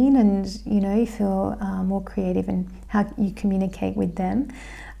scene and you feel more creative in how you communicate with them.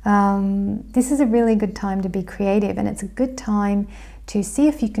 This is a really good time to be creative, and it's a good time to see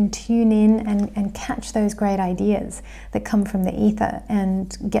if you can tune in and catch those great ideas that come from the ether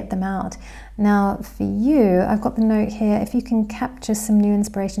and get them out. Now for you, I've got the note here, if you can capture some new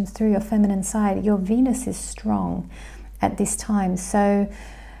inspirations through your feminine side, your Venus is strong at this time. So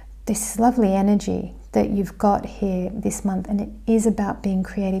this lovely energy that you've got here this month, and it is about being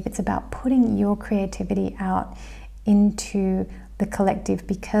creative. It's about putting your creativity out into the collective,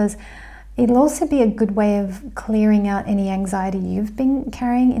 because it'll also be a good way of clearing out any anxiety you've been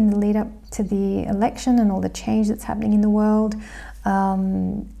carrying in the lead up to the election and all the change that's happening in the world.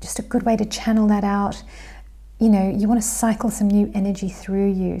 Just a good way to channel that out. You want to cycle some new energy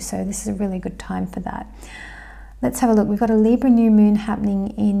through you. So this is a really good time for that. Let's have a look. We've got a Libra new moon happening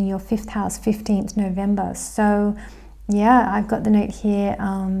in your 5th house, 15th November. So yeah, I've got the note here.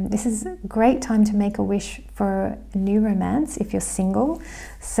 This is a great time to make a wish for a new romance if you're single.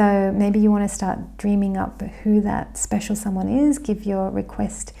 So maybe you want to start dreaming up who that special someone is. Give your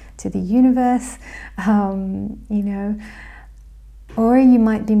request to the universe, or you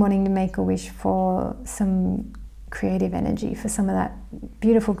might be wanting to make a wish for some creative energy, for some of that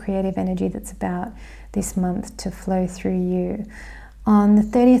beautiful creative energy that's about this month to flow through you. On the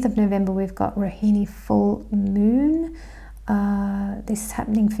 30th of November, we've got Rohini full moon. This is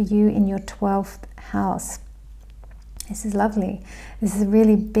happening for you in your 12th house. This is lovely. This is a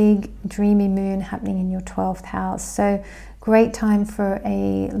really big, dreamy moon happening in your 12th house. So great time for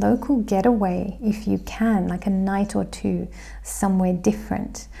a local getaway if you can, like a night or two somewhere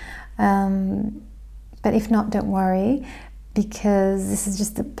different. But if not, don't worry, because this is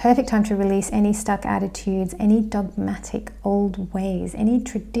just the perfect time to release any stuck attitudes, any dogmatic old ways, any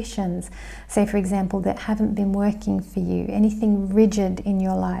traditions, say for example, that haven't been working for you, anything rigid in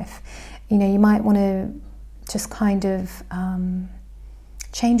your life. You might want to just kind of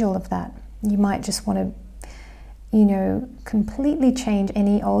change all of that. You might just want to, completely change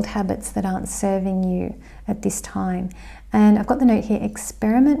any old habits that aren't serving you at this time. And I've got the note here,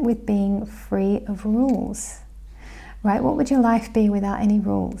 experiment with being free of rules. Right? What would your life be without any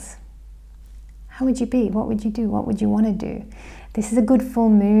rules? How would you be? What would you do? What would you want to do? This is a good full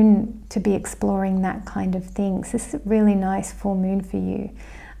moon to be exploring that kind of thing. So this is a really nice full moon for you.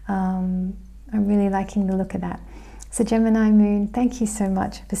 I'm really liking the look of that. So Gemini moon, thank you so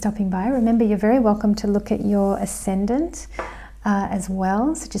much for stopping by. Remember, you're very welcome to look at your ascendant as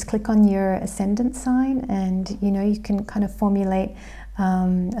well. So just click on your ascendant sign, and you can kind of formulate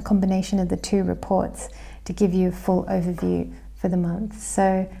a combination of the two reports to give you a full overview for the month.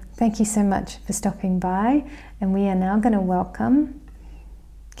 So thank you so much for stopping by, and we are now going to welcome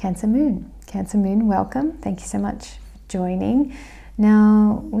Cancer moon. Cancer moon, welcome. Thank you so much for joining.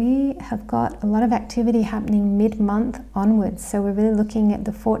 Now we have got a lot of activity happening mid-month onwards, so we're really looking at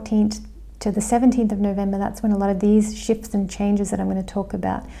the 14th to the 17th of November. That's when a lot of these shifts and changes that I'm going to talk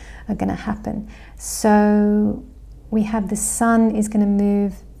about are going to happen. So we have the sun is going to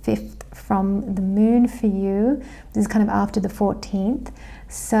move 5th from the moon for you. This is kind of after the 14th.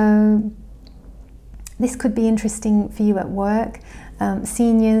 So this could be interesting for you at work.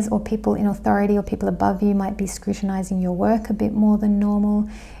 Seniors or people in authority or people above you might be scrutinizing your work a bit more than normal.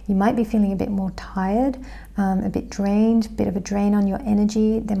 You might be feeling a bit more tired, a bit drained, a bit of a drain on your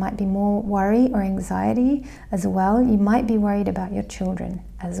energy. There might be more worry or anxiety as well. You might be worried about your children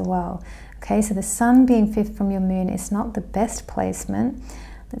as well. Okay, so the sun being 5th from your moon is not the best placement.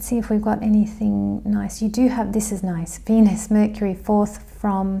 Let's see if we've got anything nice. You do have, this is nice, Venus, Mercury, 4th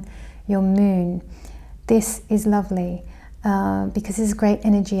from your moon. This is lovely. Because this is great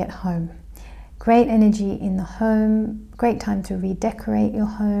energy at home. Great energy in the home, great time to redecorate your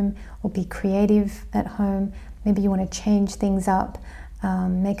home or be creative at home. Maybe you want to change things up,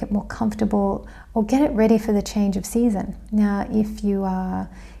 make it more comfortable, or get it ready for the change of season. Now, if you are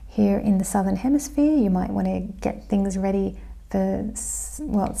here in the southern hemisphere, you might want to get things ready for,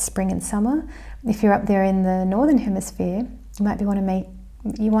 well, spring and summer. If you're up there in the northern hemisphere, you might want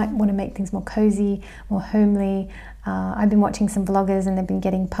to make things more cozy, more homely. I've been watching some vloggers and they've been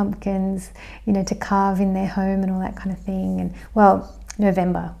getting pumpkins, you know, to carve in their home and all that kind of thing. And well,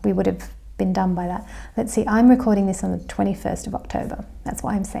 November, we would have been done by that. Let's see, I'm recording this on the 21st of October. That's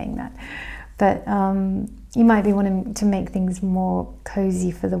why I'm saying that. But you might be wanting to make things more cozy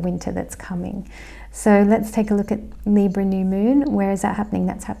for the winter that's coming. So let's take a look at Libra new moon. Where is that happening?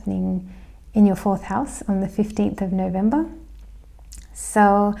 That's happening in your 4th house on the 15th of November.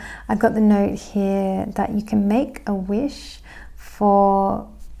 So I've got the note here that you can make a wish for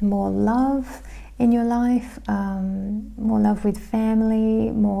more love in your life, more love with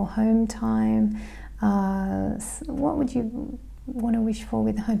family, more home time. What would you want to wish for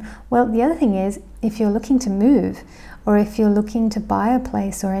with home? Well, the other thing is, if you're looking to move or if you're looking to buy a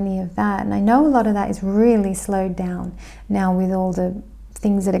place or any of that, and I know a lot of that is really slowed down now with all the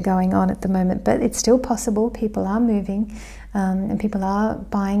things that are going on at the moment, but it's still possible. People are moving. And people are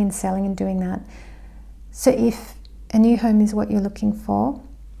buying and selling and doing that. So if a new home is what you're looking for,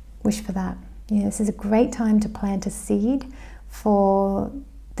 wish for that. You know, this is a great time to plant a seed for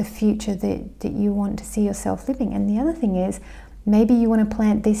the future that you want to see yourself living. And the other thing is, maybe you want to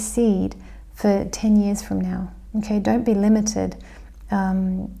plant this seed for 10 years from now. Okay, don't be limited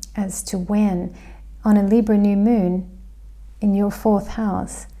as to when. On a Libra new moon in your 4th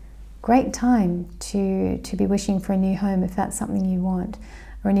house, great time to be wishing for a new home if that's something you want,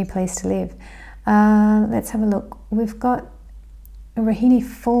 or a new place to live. Let's have a look. We've got a Rohini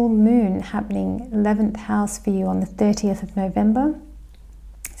full moon happening, 11th house for you on the 30th of November.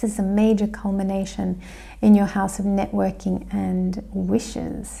 This is a major culmination in your house of networking and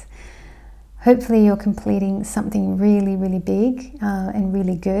wishes. Hopefully you're completing something really, really big and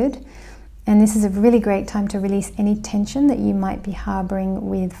really good. And this is a really great time to release any tension that you might be harboring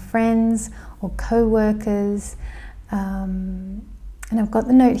with friends or co-workers. And I've got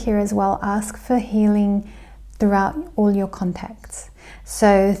the note here as well, ask for healing throughout all your contacts.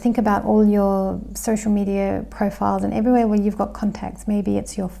 So think about all your social media profiles and everywhere where you've got contacts. Maybe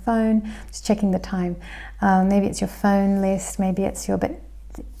it's your phone, just checking the time. Maybe it's your phone list, maybe it's your, but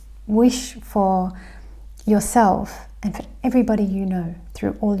wish for yourself and for everybody you know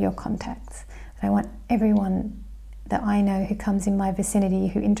through all your contacts. I want everyone that I know who comes in my vicinity,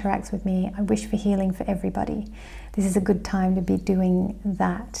 who interacts with me, I wish for healing for everybody. This is a good time to be doing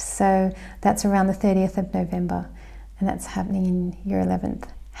that. So that's around the 30th of November, and that's happening in your 11th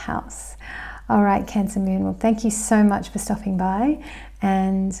house. All right, Cancer Moon, well, thank you so much for stopping by,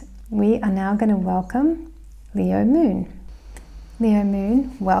 and we are now going to welcome Leo Moon. Leo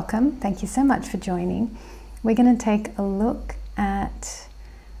Moon, welcome. Thank you so much for joining. We're going to take a look at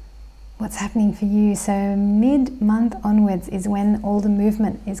what's happening for you. So mid-month onwards is when all the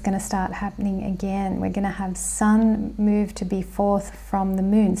movement is going to start happening again. We're going to have Sun move to be 4th from the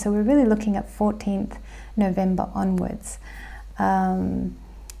Moon. So we're really looking at 14th November onwards.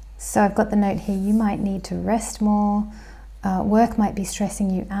 So I've got the note here, you might need to rest more. Work might be stressing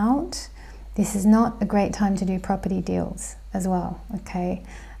you out. This is not a great time to do property deals as well, okay?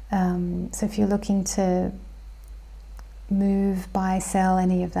 So if you're looking to move, buy, sell,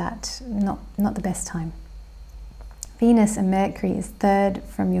 any of that, not the best time. Venus and Mercury is 3rd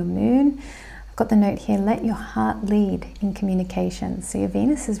from your moon. I've got the note here, let your heart lead in communication. So your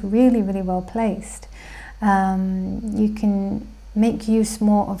Venus is really, really well placed. You can make use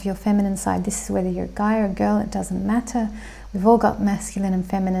more of your feminine side. This is whether you're a guy or a girl, it doesn't matter. We've all got masculine and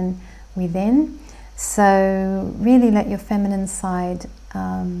feminine within. So really let your feminine side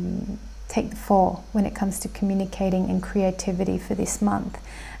take the fore when it comes to communicating and creativity for this month,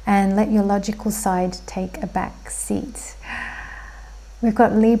 and let your logical side take a back seat. We've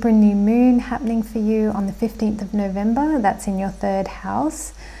got Libra new moon happening for you on the 15th of November. That's in your 3rd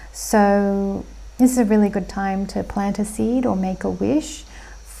house. So this is a really good time to plant a seed or make a wish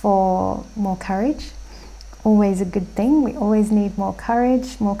for more courage. Always a good thing. We always need more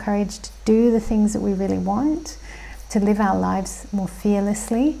courage to do the things that we really want, to live our lives more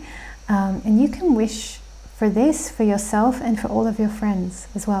fearlessly. And you can wish for this for yourself and for all of your friends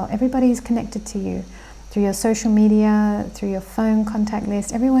as well. Everybody is connected to you through your social media, through your phone contact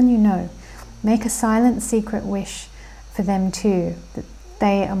list, everyone you know. Make a silent secret wish for them too, that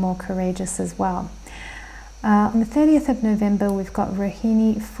they are more courageous as well. On the 30th of November, we've got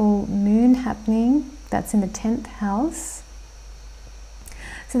Rohini full moon happening. That's in the 10th house.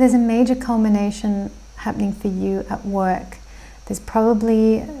 So there's a major culmination happening for you at work. There's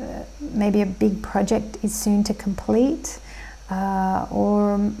probably maybe a big project is soon to complete,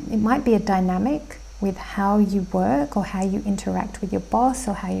 or it might be a dynamic with how you work or how you interact with your boss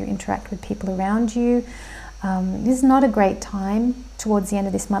or how you interact with people around you. This is not a great time towards the end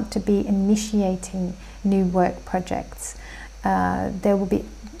of this month to be initiating new work projects. There will be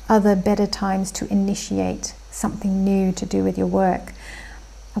other better times to initiate something new to do with your work.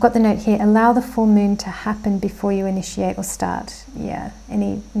 I've got the note here, allow the full moon to happen before you initiate or start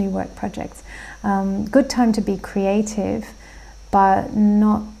any new work projects. Good time to be creative, but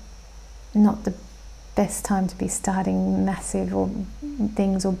not the best time to be starting massive or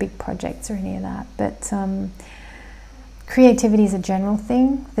things or big projects or any of that. But creativity is a general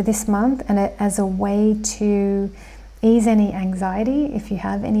thing for this month, and as a way to ease any anxiety, if you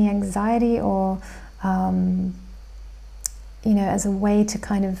have any anxiety, or as a way to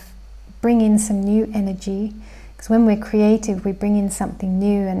kind of bring in some new energy. Because when we're creative, we bring in something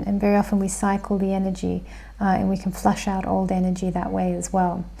new, and very often we cycle the energy, and we can flush out old energy that way as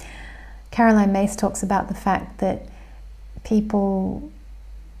well. Caroline Myss talks about the fact that people,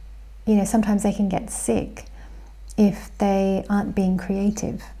 sometimes they can get sick if they aren't being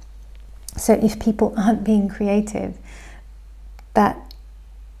creative. So if people aren't being creative, that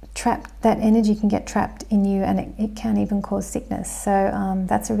energy can get trapped in you, and it can even cause sickness. So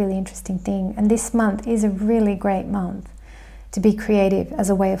that's a really interesting thing. And this month is a really great month to be creative as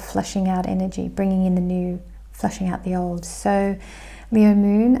a way of flushing out energy, bringing in the new, flushing out the old. So Leo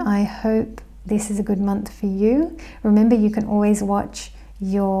moon, I hope this is a good month for you. Remember, you can always watch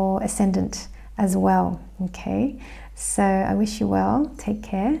your ascendant as well, okay? So I wish you well, take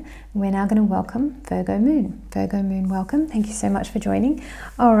care. We're now going to welcome Virgo moon. Virgo moon, welcome. Thank you so much for joining.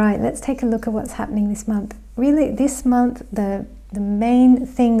 All right, let's take a look at what's happening this month. Really, this month, the main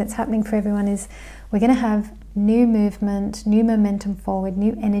thing that's happening for everyone is we're going to have new movement, new momentum forward,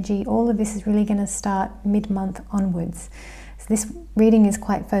 new energy. All of this is really going to start mid-month onwards. So this reading is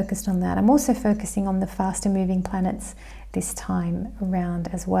quite focused on that. I'm also focusing on the faster moving planets this time around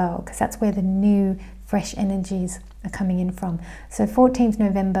as well, because that's where the new fresh energies are coming in from. So 14th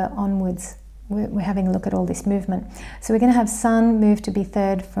November onwards, we're having a look at all this movement. So we're going to have Sun move to be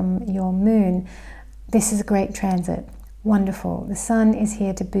 3rd from your moon. This is a great transit. Wonderful. The Sun is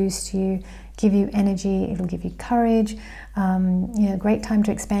here to boost you, give you energy, it'll give you courage. Great time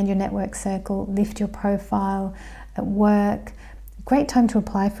to expand your network circle, lift your profile at work. Great time to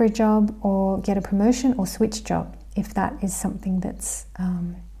apply for a job or get a promotion or switch job, if that is something that's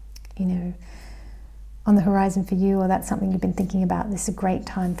on the horizon for you, or that's something you've been thinking about. This is a great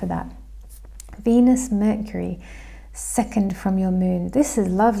time for that. Venus, Mercury, 2nd from your moon. This is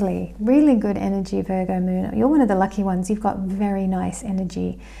lovely, really good energy, Virgo moon. You're one of the lucky ones. You've got very nice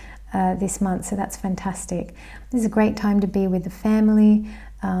energy this month, so that's fantastic. This is a great time to be with the family.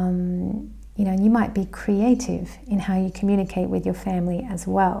 And you might be creative in how you communicate with your family as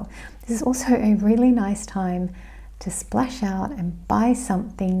well. This is also a really nice time to splash out and buy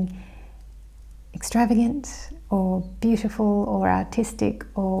something extravagant or beautiful or artistic,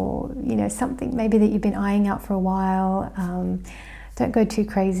 or something maybe that you've been eyeing out for a while. Don't go too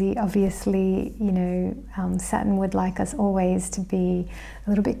crazy. Obviously, Saturn would like us always to be a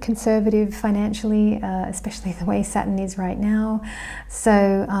little bit conservative financially, especially the way Saturn is right now.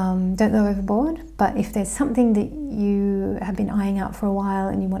 So don't go overboard. But if there's something that you have been eyeing out for a while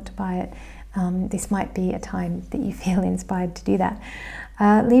and you want to buy it, this might be a time that you feel inspired to do that.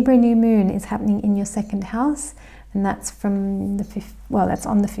 Libra new moon is happening in your 2nd house, and that's from that's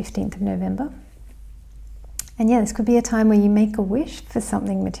on the 15th of November. And this could be a time where you make a wish for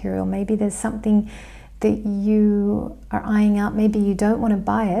something material. Maybe there's something that you are eyeing out. Maybe you don't want to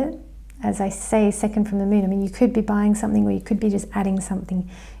buy it. As I say, 2nd from the moon. I mean, you could be buying something, or you could be just adding something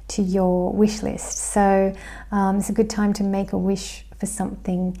to your wish list. So it's a good time to make a wish for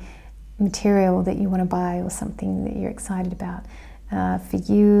something material that you want to buy, or something that you're excited about. for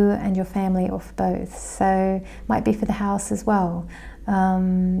you and your family, or for both. So might be for the house as well.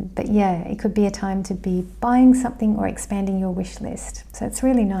 But yeah, it could be a time to be buying something or expanding your wish list. So it's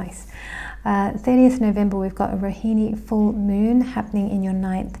really nice. 30th November, we've got a Rohini full moon happening in your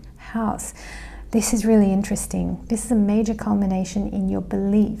 9th house. This is really interesting. This is a major culmination in your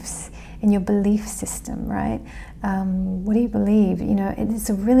beliefs, in your belief system, right? What do you believe? You know, it's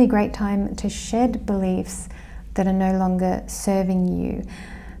a really great time to shed beliefs that are no longer serving you.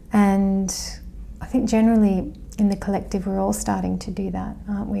 And I think generally in the collective, we're all starting to do that,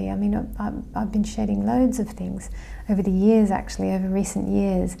 aren't we? I mean, I've been shedding loads of things over the years, actually, over recent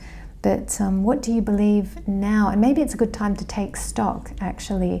years. But what do you believe now? And maybe it's a good time to take stock,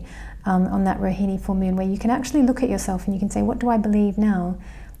 actually, on that Rohini full moon, where you can actually look at yourself and you can say, what do I believe now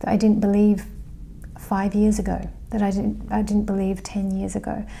that I didn't believe 5 years ago, that I didn't believe 10 years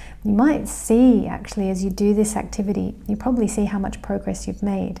ago? You might see, actually, as you do this activity, you probably see how much progress you've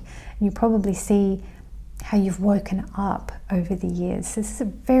made. And you probably see how you've woken up over the years. So this is a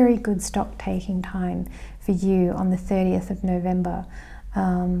very good stock-taking time for you on the 30th of November.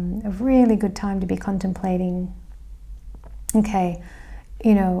 A really good time to be contemplating, okay,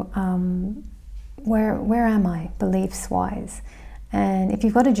 you know, where am I beliefs-wise? And if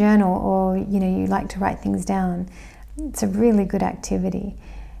you've got a journal, or you know, you like to write things down, it's a really good activity.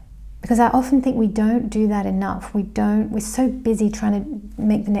 Because I often think we don't do that enough. We're so busy trying to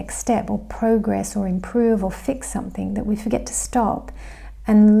make the next step, or progress, or improve, or fix something, that we forget to stop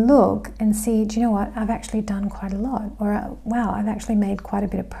and look and see, do you know what, I've actually done quite a lot, or wow, I've actually made quite a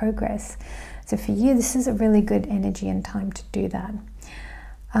bit of progress. So for you, this is a really good energy and time to do that.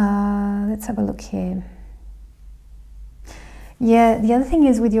 Let's have a look here. Yeah, the other thing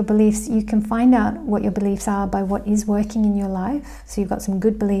is with your beliefs, you can find out what your beliefs are by what is working in your life. So you've got some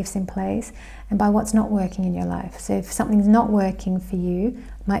good beliefs in place, and by what's not working in your life. So if something's not working for you,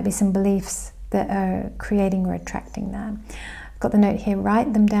 might be some beliefs that are creating or attracting that. I've got the note here,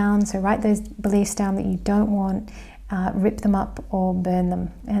 write them down. So write those beliefs down that you don't want, rip them up or burn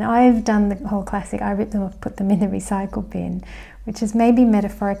them. And I've done the whole classic, I rip them up, put them in the recycle bin, which is maybe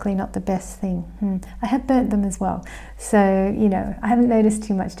metaphorically not the best thing. I have burnt them as well. So, you know, I haven't noticed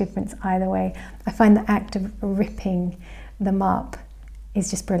too much difference either way. I find the act of ripping them up is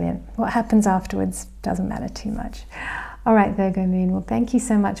just brilliant. What happens afterwards doesn't matter too much. All right, Virgo Moon, well, thank you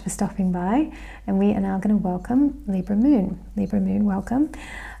so much for stopping by. And we are now going to welcome Libra Moon. Libra Moon, welcome.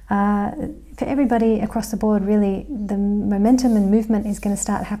 For everybody across the board, really, the momentum and movement is going to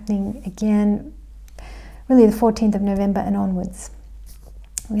start happening again really the 14th of November and onwards.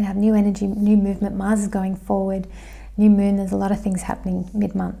 We're going to have new energy, new movement. Mars is going forward, new moon. There's a lot of things happening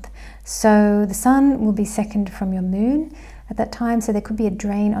mid-month. So the sun will be second from your moon at that time, so there could be a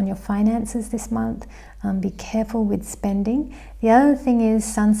drain on your finances this month. Be careful with spending. The other thing is,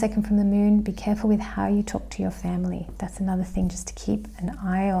 sun second from the moon, be careful with how you talk to your family. That's another thing just to keep an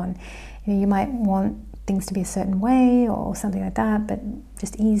eye on. You know, you might want things to be a certain way or something like that, but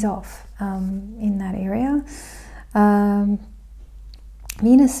just ease off in that area.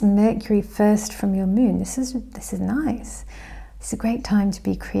 Venus, Mercury first from your moon. This is nice. It's a great time to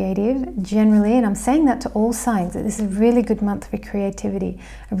be creative generally, and I'm saying that to all signs, that this is a really good month for creativity,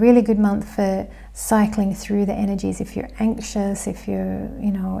 a really good month for cycling through the energies. If you're anxious, if you're,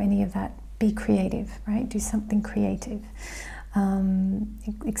 you know, any of that, be creative, right? Do something creative.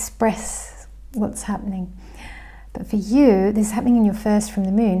 Express what's happening. But for you, this is happening in your first from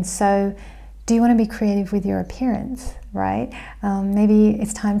the moon, so do you want to be creative with your appearance, right? Maybe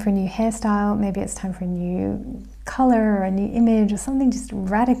it's time for a new hairstyle, maybe it's time for a new color or a new image or something just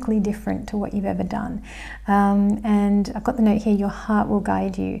radically different to what you've ever done. And I've got the note here, your heart will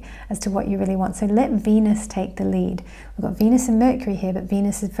guide you as to what you really want. So let Venus take the lead. We've got Venus and Mercury here, but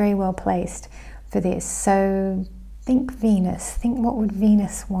Venus is very well placed for this. So think Venus, think what would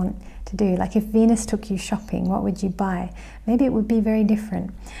Venus want to do? Like if Venus took you shopping, what would you buy? Maybe it would be very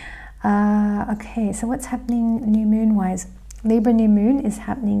different. Okay, so what's happening new moon wise? Libra new moon is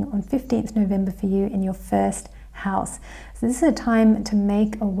happening on 15th November for you in your first house. So this is a time to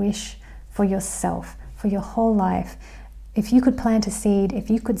make a wish for yourself, for your whole life. If you could plant a seed,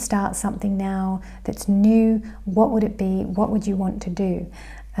 if you could start something now that's new, what would it be? What would you want to do?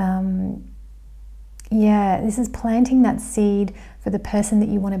 Yeah, this is planting that seed for the person that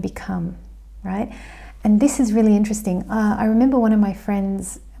you want to become, right? And this is really interesting. I remember one of my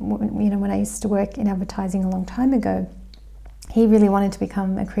friends, you know, when I used to work in advertising a long time ago, he really wanted to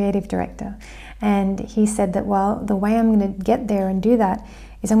become a creative director. And he said that, well, the way I'm going to get there and do that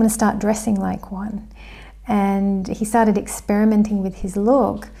is I'm going to start dressing like one. And he started experimenting with his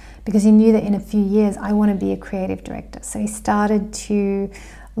look because he knew that in a few years, I want to be a creative director. So he started to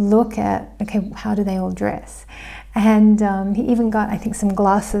look at, okay, how do they all dress? And he even got, I think, some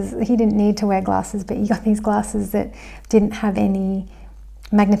glasses. He didn't need to wear glasses, but he got these glasses that didn't have any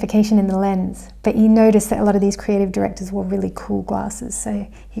magnification in the lens. But he noticed that a lot of these creative directors wore really cool glasses. So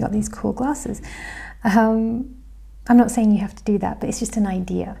he got these cool glasses. I'm not saying you have to do that, but it's just an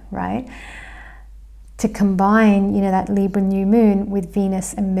idea, right? To combine, you know, that Libra new moon with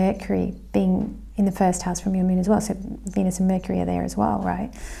Venus and Mercury being in the first house from your moon as well. So Venus and Mercury are there as well,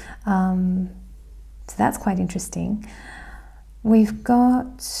 right? So that's quite interesting. We've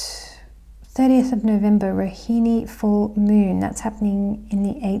got 30th of November, Rohini full moon. That's happening in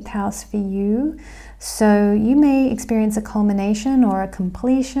the 8th house for you. So you may experience a culmination or a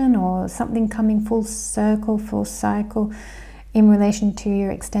completion or something coming full circle, full cycle in relation to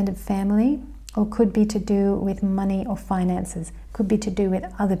your extended family, or could be to do with money or finances, could be to do with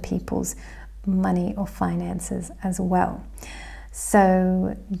other people's money or finances as well.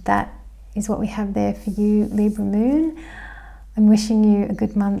 So that is what we have there for you, Libra moon. I'm wishing you a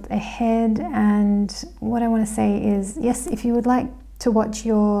good month ahead, and what I want to say is, yes, if you would like to watch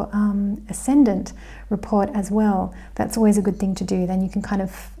your ascendant report as well, that's always a good thing to do. Then you can kind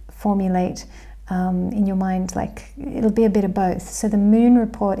of formulate in your mind, like, it'll be a bit of both. So the moon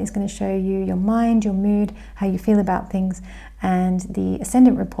report is going to show you your mind, your mood, how you feel about things, and the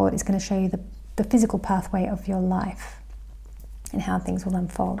ascendant report is going to show you the physical pathway of your life and how things will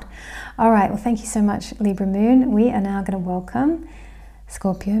unfold. All right, well, thank you so much, Libra moon. We are now going to welcome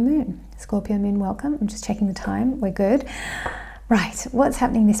Scorpio moon. Scorpio moon, welcome. I'm just checking the time. We're good. Right, what's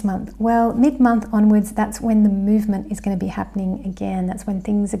happening this month? Well, mid-month onwards, that's when the movement is going to be happening again. That's when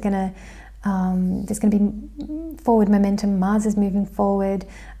things are going to, there's going to be forward momentum. Mars is moving forward.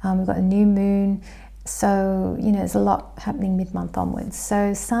 We've got a new moon. So, you know, there's a lot happening mid-month onwards.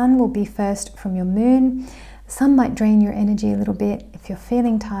 So Sun will be first from your moon. Sun might drain your energy a little bit. If you're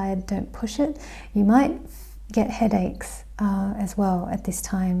feeling tired, don't push it. You might get headaches as well at this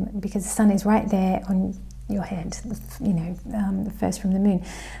time, because the Sun is right there on your head, you know, the first from the moon.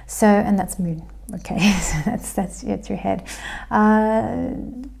 So, and that's moon, okay, so that's your head.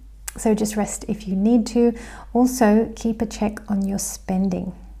 So just rest if you need to. Also, keep a check on your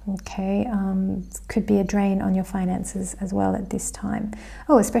spending, okay? Could be a drain on your finances as well at this time.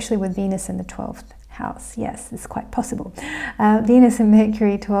 Oh, especially with Venus in the 12th house. Yes, it's quite possible. Venus and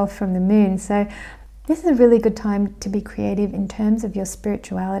Mercury 12th from the moon. So this is a really good time to be creative in terms of your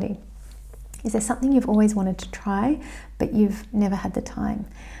spirituality. Is there something you've always wanted to try, but you've never had the time?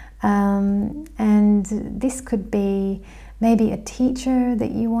 And this could be maybe a teacher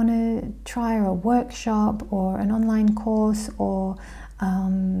that you want to try, or a workshop, or an online course, or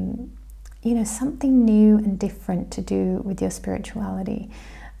you know, something new and different to do with your spirituality.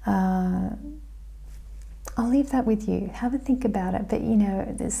 I'll leave that with you. Have a think about it. But you know,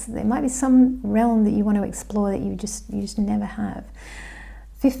 there might be some realm that you want to explore that you just never have.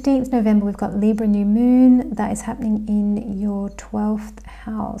 15th November, we've got Libra new moon. That is happening in your 12th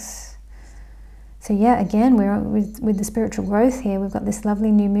house. So yeah, again, we're with the spiritual growth here. We've got this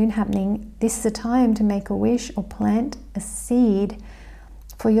lovely new moon happening. This is a time to make a wish or plant a seed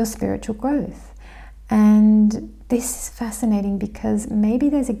for your spiritual growth. And this is fascinating because maybe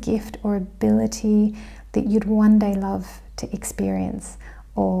there's a gift or ability that you'd one day love to experience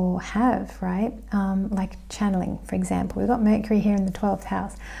or have, right? Like channeling, for example. We've got Mercury here in the 12th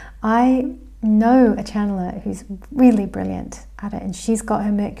house. I know a channeler who's really brilliant at it, and she's got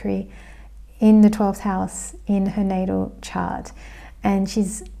her Mercury in the 12th house in her natal chart, and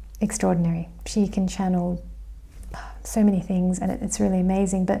she's extraordinary. She can channel so many things, and it's really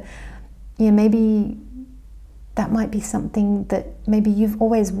amazing. But yeah, maybe that might be something that maybe you've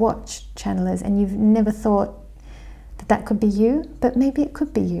always watched channelers and you've never thought that could be you, but maybe it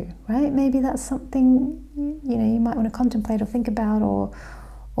could be you, right? Maybe that's something, you know, you might want to contemplate or think about, or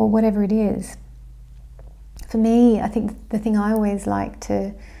whatever it is. For me, I think the thing I always like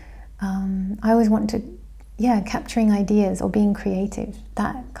to, I always want to, yeah, capturing ideas or being creative.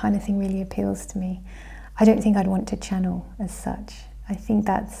 That kind of thing really appeals to me. I don't think I'd want to channel as such. I think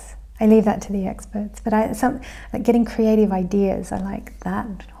I leave that to the experts. But like getting creative ideas, I like that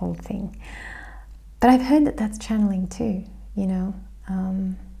whole thing. But I've heard that that's channeling too, you know.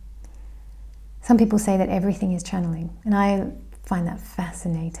 Some people say that everything is channeling, and I find that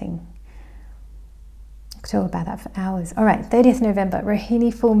fascinating. I could talk about that for hours. All right, 30th November,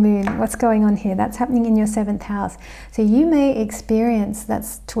 Rohini full moon. What's going on here? That's happening in your 7th house. So you may experience,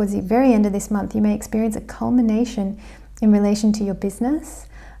 that's towards the very end of this month, you may experience a culmination in relation to your business.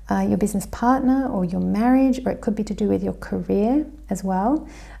 your business partner or your marriage, or it could be to do with your career as well.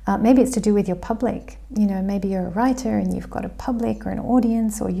 Maybe it's to do with your public. You know, maybe you're a writer and you've got a public or an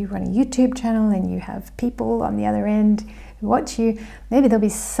audience, or you run a YouTube channel and you have people on the other end who watch you. Maybe there'll be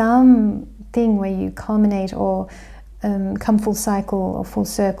something where you culminate or come full cycle or full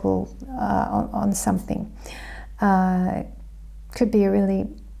circle on something. Could be a really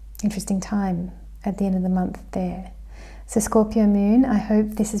interesting time at the end of the month there. So Scorpio moon, I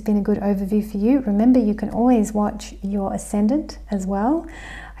hope this has been a good overview for you. Remember, you can always watch your ascendant as well.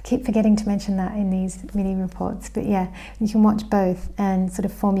 I keep forgetting to mention that in these mini reports, but yeah, you can watch both and sort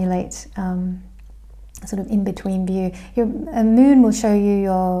of formulate sort of in-between view. A moon will show you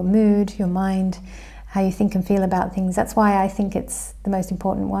your mood, your mind, how you think and feel about things. That's why I think it's the most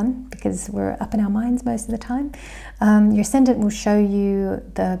important one, because we're up in our minds most of the time. Your ascendant will show you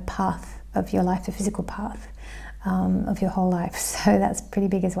the path of your life, the physical path of your whole life. So that's pretty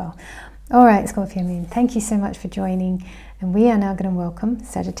big as well. All right, Scorpio moon, thank you so much for joining. And we are now going to welcome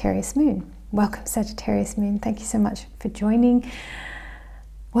Sagittarius moon. Welcome, Sagittarius moon. Thank you so much for joining.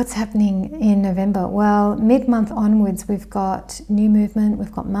 What's happening in November? Well, mid-month onwards, we've got new movement,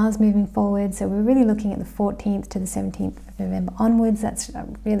 we've got Mars moving forward, so we're really looking at the 14th to the 17th of November onwards. That's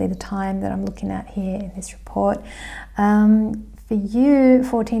really the time that I'm looking at here in this report. For you,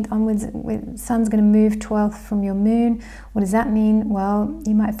 14th onwards, Sun's going to move 12th from your moon. What does that mean? Well,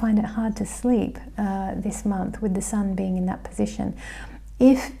 you might find it hard to sleep this month with the Sun being in that position.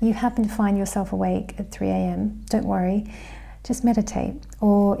 If you happen to find yourself awake at 3 a.m., don't worry. Just meditate.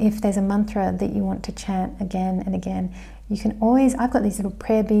 Or if there's a mantra that you want to chant again and again, you can always, I've got these little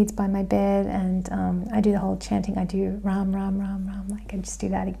prayer beads by my bed, and I do the whole chanting. I do Ram, Ram, Ram, Ram, like I just do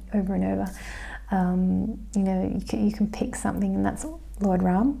that over and over. You know, you can pick something, and that's Lord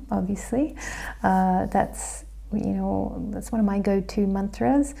Ram, obviously. That's, you know, that's one of my go-to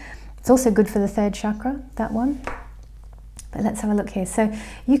mantras. It's also good for the third chakra, that one. But let's have a look here. So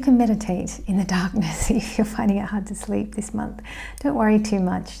you can meditate in the darkness if you're finding it hard to sleep this month. Don't worry too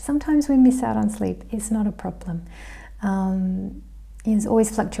much. Sometimes we miss out on sleep. It's not a problem. There's always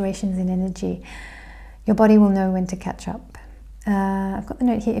fluctuations in energy. Your body will know when to catch up. I've got the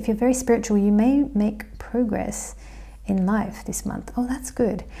note here. If you're very spiritual, you may make progress in life this month. Oh, that's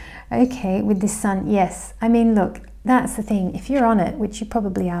good. Okay, with this Sun, yes. I mean, look, that's the thing. If you're on it, which you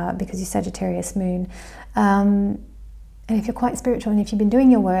probably are because you're Sagittarius moon, and if you're quite spiritual, and if you've been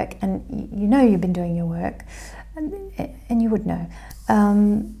doing your work, and you know you've been doing your work, and you would know,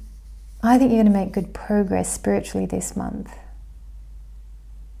 I think you're going to make good progress spiritually this month.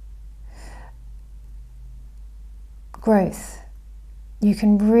 Growth. You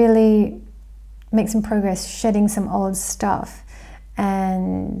can really make some progress shedding some old stuff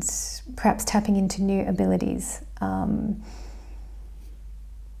and perhaps tapping into new abilities,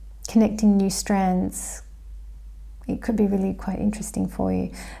 connecting new strands. It could be really quite interesting for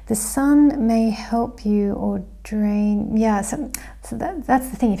you. The Sun may help you or drain. Yeah, so that's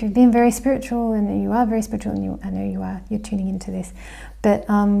the thing. If you've been very spiritual, and you are very spiritual, and I know you are, you're tuning into this, but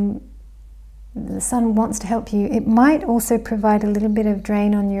the Sun wants to help you. It might also provide a little bit of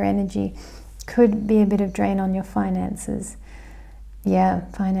drain on your energy. Could be a bit of drain on your finances. Yeah,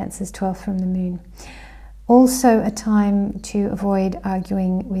 finances, 12th from the moon. Also a time to avoid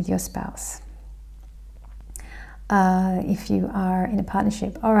arguing with your spouse. If you are in a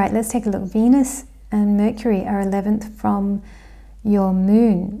partnership. All right, let's take a look. Venus and Mercury are 11th from your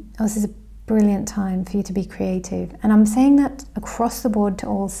moon. Oh, this is a brilliant time for you to be creative. And I'm saying that across the board to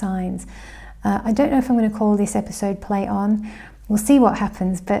all signs. I don't know if I'm going to call this episode Play On. We'll see what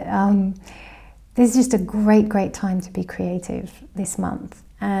happens, but this is just a great time to be creative this month.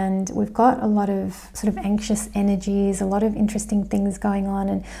 And we've got a lot of sort of anxious energies, a lot of interesting things going on.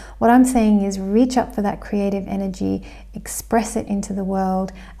 And what I'm saying is reach up for that creative energy, express it into the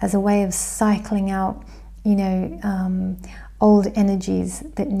world as a way of cycling out, you know, old energies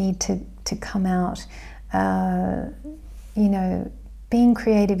that need to come out. You know, being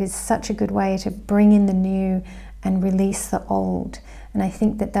creative is such a good way to bring in the new and release the old. And I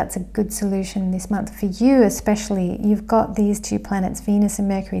think that that's a good solution this month. For you especially, you've got these two planets, Venus and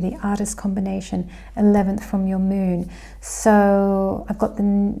Mercury, the artist combination, 11th from your moon. So I've got the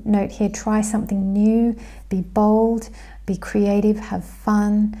note here, try something new, be bold, be creative, have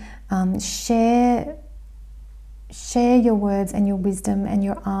fun, share your words and your wisdom and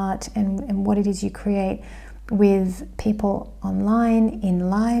your art and what it is you create with people online, in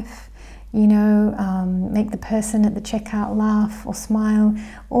life. You know, make the person at the checkout laugh or smile,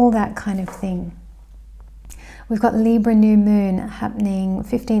 all that kind of thing. We've got Libra new moon happening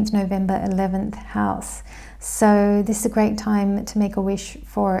 15th November, 11th house. So this is a great time to make a wish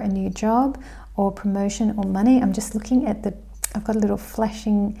for a new job or promotion or money. I'm just looking at I've got a little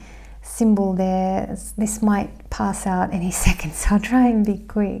flashing symbol there. This might pass out any second, so I'll try and be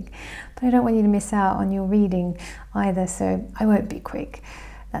quick. But I don't want you to miss out on your reading either, so I won't be quick.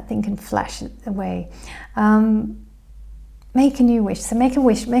 That thing can flash away. Make a new wish. So make a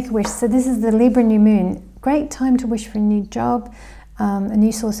wish, make a wish. So this is the Libra new moon. Great time to wish for a new job, a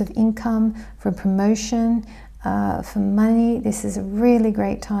new source of income, for a promotion, for money. This is a really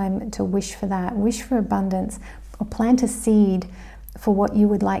great time to wish for that. Wish for abundance, or plant a seed for what you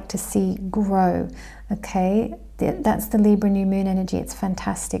would like to see grow. Okay, that's the Libra new moon energy. It's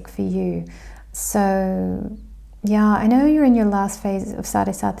fantastic for you. So yeah, I know you're in your last phase of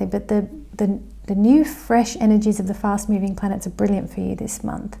Sadhisati, but the new fresh energies of the fast moving planets are brilliant for you this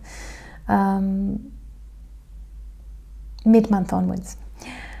month, mid-month onwards.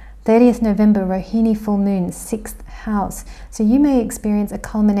 30th November, Rohini full moon, 6th house. So you may experience a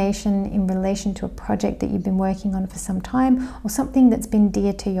culmination in relation to a project that you've been working on for some time, or something that's been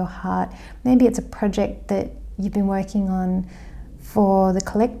dear to your heart. Maybe it's a project that you've been working on for the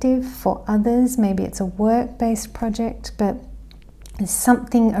collective, for others. Maybe it's a work-based project, but there's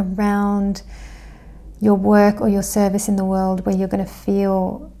something around your work or your service in the world where you're going to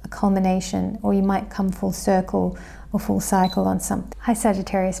feel a culmination, or you might come full circle or full cycle on something. Hi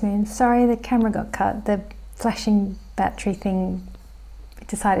Sagittarius moon. Sorry, the camera got cut. The flashing battery thing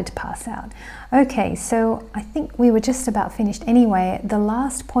decided to pass out. Okay, so I think we were just about finished anyway. The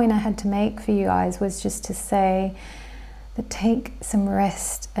last point I had to make for you guys was just to say that take some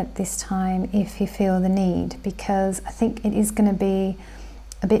rest at this time if you feel the need, because I think it is going to be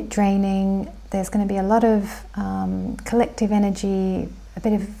a bit draining. There's going to be a lot of collective energy, a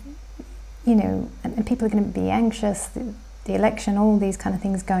bit of, you know, and people are going to be anxious, the election, all these kind of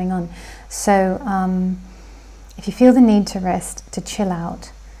things going on. So if you feel the need to rest, to chill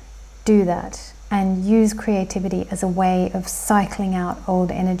out, do that, and use creativity as a way of cycling out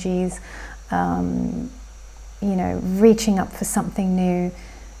old energies, you know, reaching up for something new,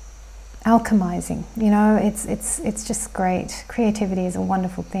 alchemizing. You know, it's just great. Creativity is a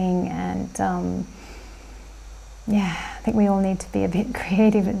wonderful thing, and yeah, I think we all need to be a bit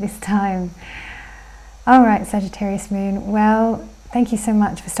creative at this time. All right, Sagittarius moon. Well, thank you so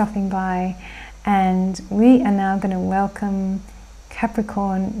much for stopping by, and we are now going to welcome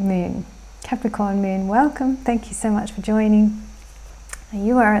Capricorn moon. Capricorn moon, welcome. Thank you so much for joining.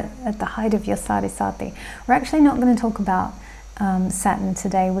 You are at the height of your Sadhisati. We're actually not going to talk about Saturn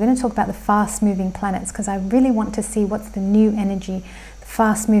today. We're going to talk about the fast-moving planets, because I really want to see what's the new energy. The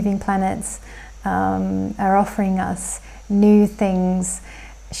fast-moving planets are offering us new things,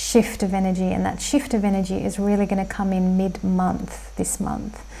 shift of energy, and that shift of energy is really going to come in mid-month, this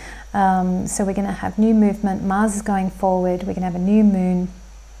month. So we're going to have new movement. Mars is going forward. We're going to have a new moon.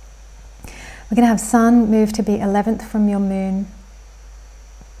 We're going to have Sun move to be 11th from your moon.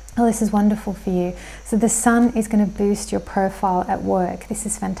 Oh, this is wonderful for you. So the Sun is going to boost your profile at work. This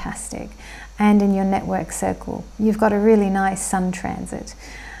is fantastic. And in your network circle. You've got a really nice Sun transit.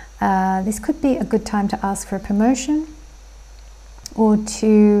 This could be a good time to ask for a promotion, or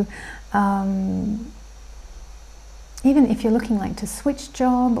to, even if you're looking like to switch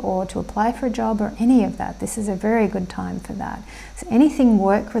job or to apply for a job or any of that, this is a very good time for that. So anything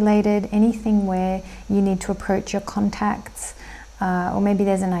work related, anything where you need to approach your contacts, or maybe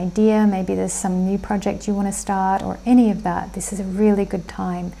there's an idea, maybe there's some new project you want to start, or any of that, this is a really good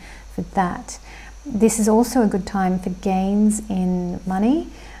time for that. This is also a good time for gains in money.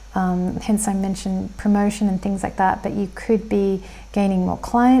 Hence I mentioned promotion and things like that, but you could be gaining more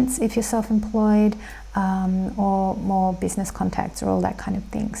clients if you're self-employed, or more business contacts, or all that kind of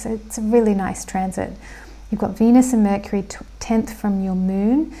thing. So it's a really nice transit. You've got Venus and Mercury 10th from your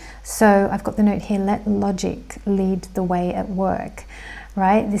moon. So I've got the note here, let logic lead the way at work,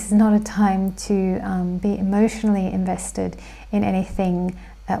 right? This is not a time to be emotionally invested in anything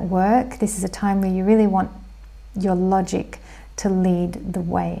at work. This is a time where you really want your logic to lead the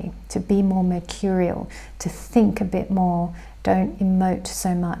way, to be more mercurial, to think a bit more. Don't emote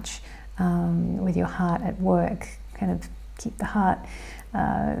so much with your heart at work. Kind of keep the heart,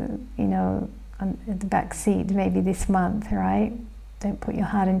 you know, at the back seat maybe this month, right? Don't put your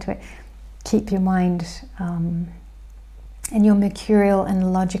heart into it. Keep your mind and your mercurial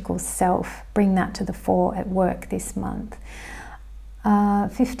and logical self, bring that to the fore at work this month.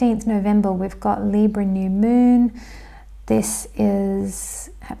 15th November, we've got Libra new moon. This is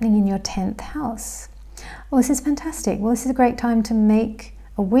happening in your 10th house. Well, this is fantastic. Well, this is a great time to make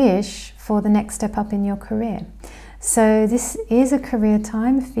a wish for the next step up in your career. So this is a career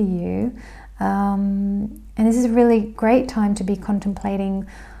time for you, and this is a really great time to be contemplating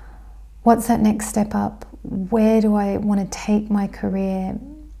what's that next step up, where do I want to take my career,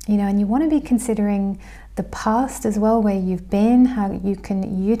 you know, and you want to be considering the past as well, where you've been, how you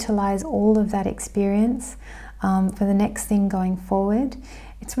can utilize all of that experience for the next thing going forward.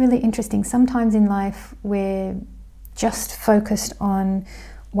 It's really interesting. Sometimes in life we're just focused on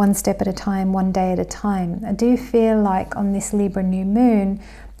one step at a time, one day at a time. I do feel like on this Libra new moon,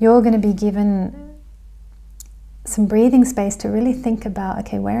 you're going to be given some breathing space to really think about,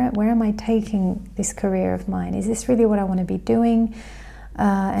 okay, where am I taking this career of mine? Is this really what I want to be doing?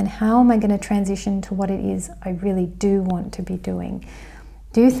 And how am I going to transition to what it is I really do want to be doing?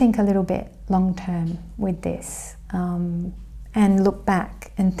 Do think a little bit long term with this, and look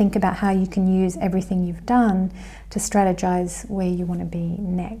back and think about how you can use everything you've done to strategize where you want to be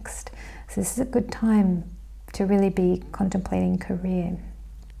next. So this is a good time to really be contemplating career.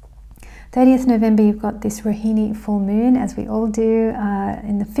 30th November, you've got this Rohini full moon, as we all do,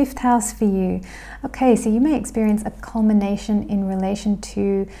 in the 5th house for you. Okay, so you may experience a culmination in relation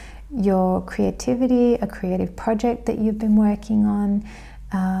to your creativity, a creative project that you've been working on,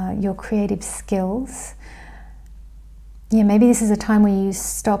 your creative skills. Yeah, maybe this is a time where you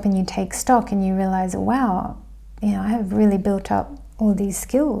stop and you take stock and you realize, wow, you know, I have really built up all these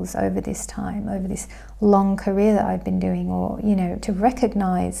skills over this time, over this long career that I've been doing, or, you know, to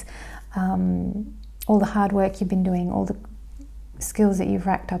recognize all the hard work you've been doing, all the skills that you've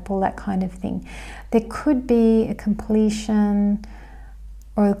racked up, all that kind of thing. There could be a completion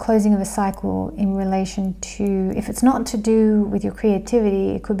or a closing of a cycle in relation to, if it's not to do with your creativity,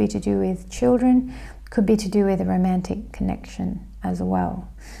 it could be to do with children, could be to do with a romantic connection as well.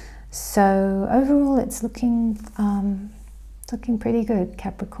 So overall it's looking pretty good,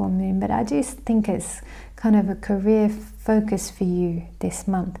 Capricorn moon, but I do think it's kind of a career focus for you this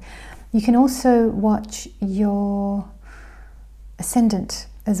month. You can also watch your ascendant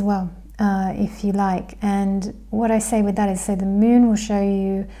as well, if you like. And what I say with that is, so the moon will show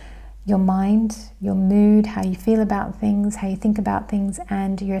you your mind, your mood, how you feel about things, how you think about things,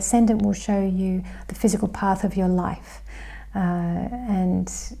 and your ascendant will show you the physical path of your life.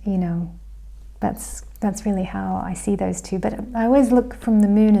 And, you know, that's really how I see those two. But I always look from the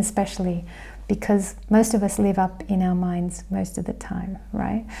moon especially, because most of us live up in our minds most of the time,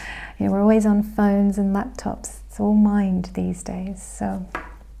 right? You know, we're always on phones and laptops. It's all mind these days. So,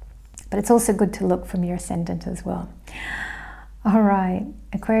 but it's also good to look from your ascendant as well. All right,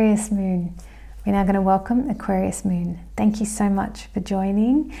 Aquarius moon. We're now going to welcome Aquarius moon. Thank you so much for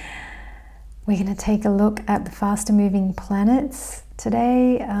joining. We're going to take a look at the faster moving planets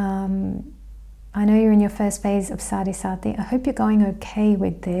today. I know you're in your first phase of Sadhisati. I hope you're going okay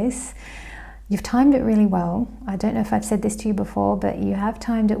with this. You've timed it really well. I don't know if I've said this to you before, but you have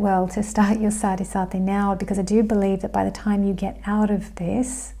timed it well to start your Sadhisati now, because I do believe that by the time you get out of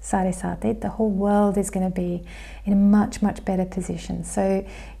this Sadhisati, the whole world is going to be in a much, much better position. So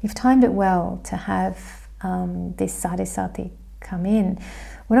you've timed it well to have this Sadhisati come in.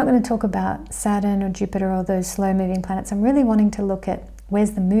 We're not going to talk about Saturn or Jupiter or those slow-moving planets. I'm really wanting to look at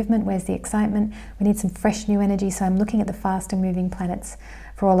where's the movement, where's the excitement. We need some fresh new energy, so I'm looking at the faster moving planets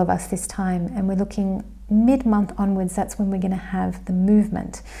for all of us this time, and we're looking mid-month onwards. That's when we're going to have the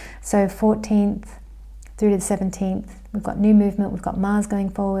movement. So 14th through to the 17th, we've got new movement, we've got Mars going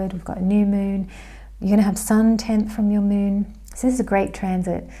forward, we've got a new moon. You're going to have Sun 10th from your moon. So this is a great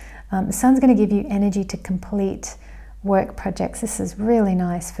transit. The Sun's going to give you energy to complete work projects. This is really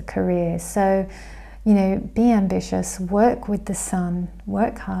nice for careers. So, you know, be ambitious, work with the Sun,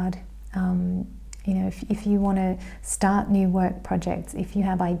 work hard. You know, if you want to start new work projects, if you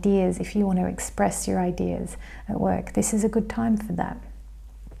have ideas, if you want to express your ideas at work, this is a good time for that.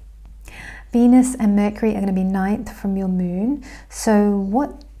 Venus and Mercury are going to be 9th from your moon. So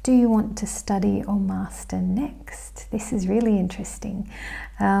what do you want to study or master next? This is really interesting.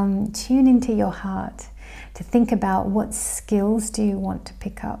 Tune into your heart to think about what skills do you want to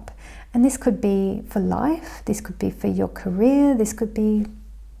pick up. And this could be for life, this could be for your career, this could be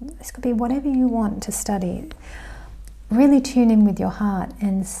whatever you want to study. Really tune in with your heart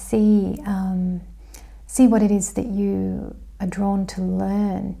and see what it is that you are drawn to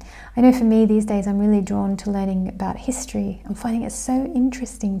learn. I know for me these days I'm really drawn to learning about history. I'm finding it so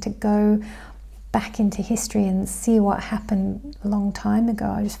interesting to go back into history and see what happened a long time ago.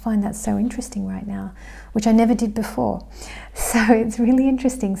 I just find that so interesting right now, which I never did before. So it's really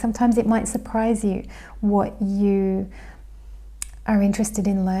interesting. Sometimes it might surprise you what you are interested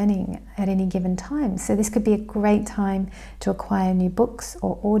in learning at any given time. So this could be a great time to acquire new books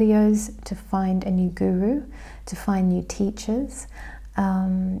or audios, to find a new guru, to find new teachers,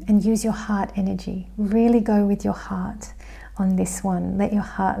 and use your heart energy. Really go with your heart on this one. Let your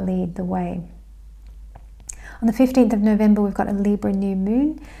heart lead the way. On the 15th of November, we've got a Libra new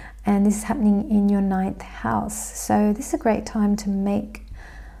moon, and this is happening in your 9th house. So this is a great time to make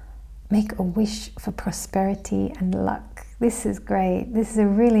a wish for prosperity and luck. This is great. This is a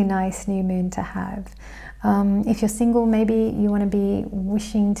really nice new moon to have. If you're single, maybe you want to be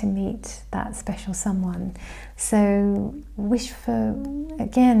wishing to meet that special someone. So wish for,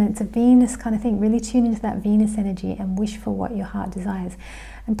 again, it's a Venus kind of thing. Really tune into that Venus energy and wish for what your heart desires.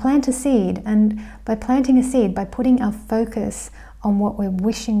 And plant a seed. And by planting a seed, by putting our focus on what we're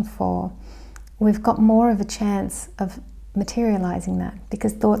wishing for, we've got more of a chance of materializing that,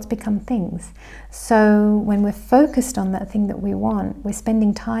 because thoughts become things. So when we're focused on that thing that we want, we're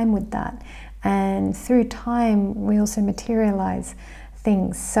spending time with that, and through time we also materialize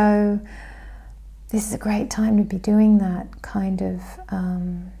things. So this is a great time to be doing that kind of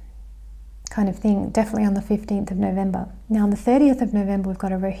thing, definitely on the 15th of November. Now on the 30th of November, we've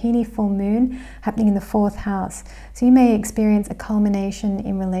got a Rohini full moon happening in the 4th house. So you may experience a culmination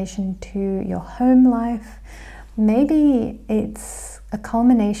in relation to your home life. Maybe it's a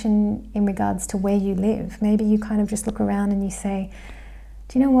culmination in regards to where you live. Maybe you kind of just look around and you say,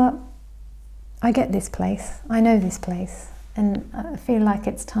 do you know what? I get this place. I know this place. And I feel like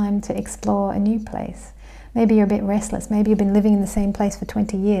it's time to explore a new place. Maybe you're a bit restless. Maybe you've been living in the same place for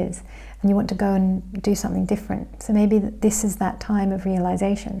 20 years and you want to go and do something different. So maybe this is that time of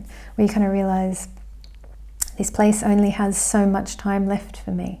realization where you kind of realize this place only has so much time left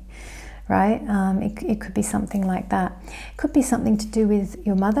for me. Right? It could be something like that. It could be something to do with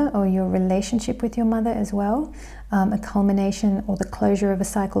your mother or your relationship with your mother as well. A culmination or the closure of a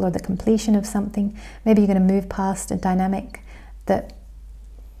cycle or the completion of something. Maybe you're going to move past a dynamic that,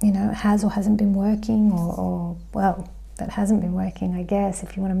 you know, has or hasn't been working, or well, that hasn't been working, I guess,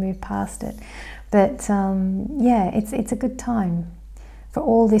 if you want to move past it. But yeah, it's a good time for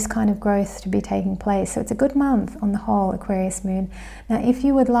all this kind of growth to be taking place. So it's a good month on the whole, Aquarius moon. Now, if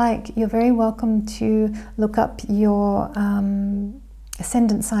you would like, you're very welcome to look up your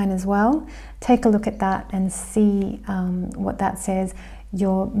ascendant sign as well. Take a look at that and see what that says.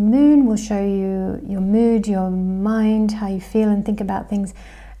 Your moon will show you your mood, your mind, how you feel and think about things.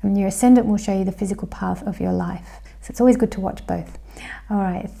 And your ascendant will show you the physical path of your life. So it's always good to watch both. All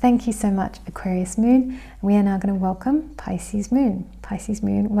right, thank you so much, Aquarius moon. We are now going to welcome Pisces moon. Pisces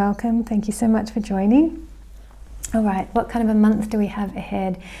moon, welcome. Thank you so much for joining. All right, what kind of a month do we have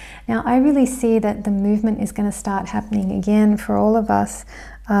ahead? Now, I really see that the movement is going to start happening again for all of us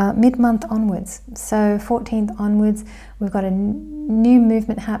mid-month onwards. So 14th onwards, we've got a new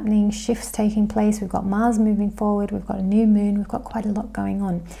movement happening, shifts taking place. We've got Mars moving forward. We've got a new moon. We've got quite a lot going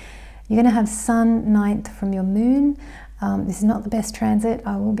on. You're going to have Sun 9th from your moon. This is not the best transit,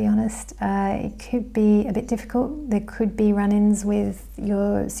 I will be honest. It could be a bit difficult. There could be run-ins with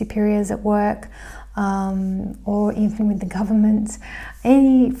your superiors at work, or even with the government.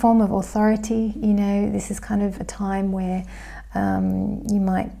 Any form of authority, you know, this is kind of a time where you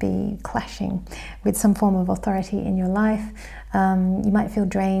might be clashing with some form of authority in your life. You might feel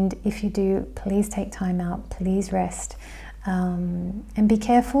drained. If you do, please take time out, please rest. And be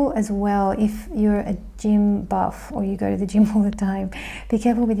careful as well, if you're a gym buff or you go to the gym all the time, be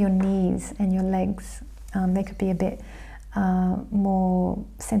careful with your knees and your legs. They could be a bit more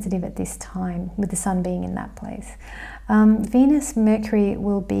sensitive at this time with the sun being in that place. Venus, Mercury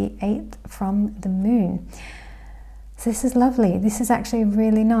will be 8th from the moon. So this is lovely. This is actually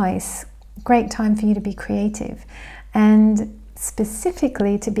really nice. Great time for you to be creative. And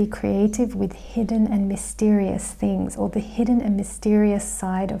specifically to be creative with hidden and mysterious things, or the hidden and mysterious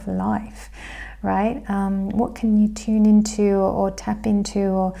side of life, right? What can you tune into or tap into,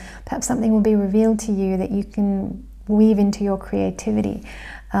 or perhaps something will be revealed to you that you can weave into your creativity.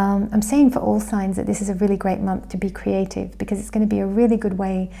 I'm saying for all signs that this is a really great month to be creative, because it's going to be a really good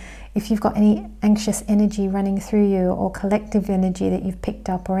way, if you've got any anxious energy running through you or collective energy that you've picked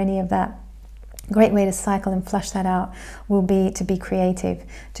up or any of that, great way to cycle and flush that out will be to be creative,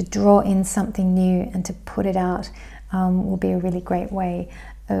 to draw in something new and to put it out. Will be a really great way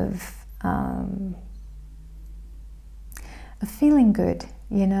of feeling good,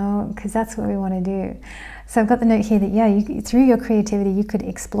 you know, because that's what we want to do. So I've got the note here that, yeah, through your creativity you could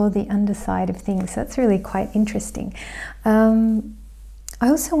explore the underside of things. So that's really quite interesting. I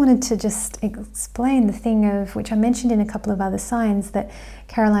also wanted to just explain the thing of, which I mentioned in a couple of other signs, that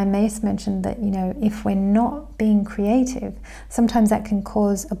Caroline Mace mentioned, that, you know, if we're not being creative, sometimes that can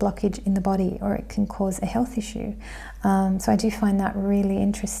cause a blockage in the body, or it can cause a health issue. So I do find that really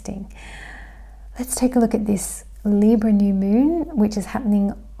interesting. Let's take a look at this Libra new moon, which is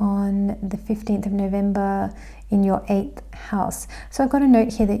happening on the 15th of November in your 8th house. So I've got a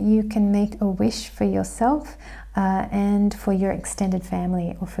note here that you can make a wish for yourself and for your extended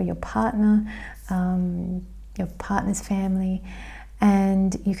family, or for your partner, your partner's family.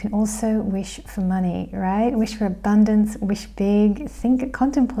 And you can also wish for money, right? Wish for abundance, wish big,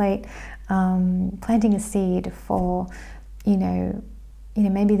 contemplate planting a seed for, you know,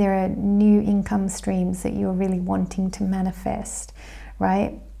 maybe there are new income streams that you're really wanting to manifest,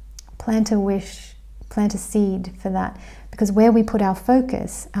 right? Plant a wish, plant a seed for that, because where we put our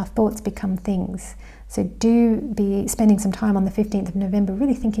focus, our thoughts become things. So do be spending some time on the 15th of November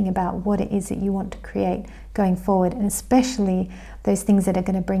really thinking about what it is that you want to create going forward, and especially those things that are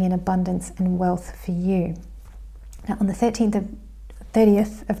going to bring in abundance and wealth for you. Now on the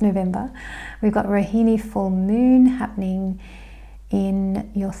 30th of November, we've got Rohini full moon happening in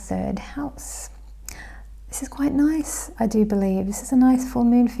your 3rd house. This is quite nice, I do believe. This is a nice full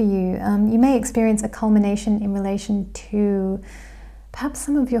moon for you. You may experience a culmination in relation to perhaps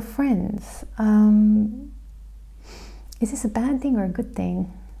some of your friends. Is this a bad thing or a good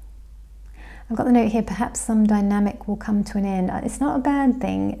thing? I've got the note here, perhaps some dynamic will come to an end. It's not a bad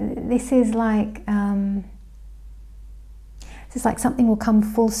thing. This is like something will come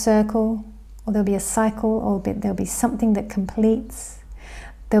full circle, or there'll be a cycle, or there'll be something that completes.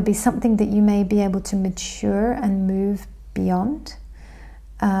 There'll be something that you may be able to mature and move beyond.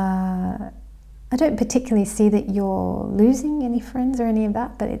 I don't particularly see that you're losing any friends or any of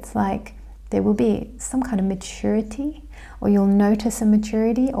that, but it's like there will be some kind of maturity, or you'll notice a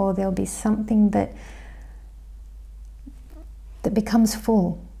maturity, or there'll be something that becomes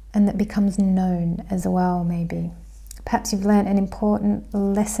full and that becomes known as well, maybe. Perhaps you've learned an important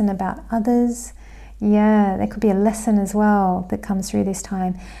lesson about others. Yeah, there could be a lesson as well that comes through this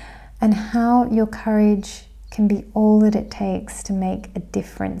time, and how your courage can be all that it takes to make a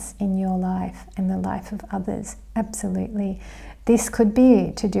difference in your life and the life of others. Absolutely. This could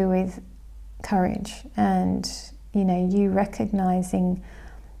be to do with courage, and, you know, you recognizing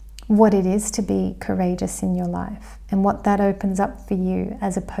what it is to be courageous in your life, and what that opens up for you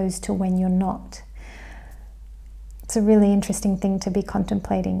as opposed to when you're not. It's a really interesting thing to be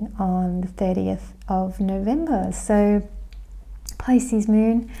contemplating on the 30th of November. So Pisces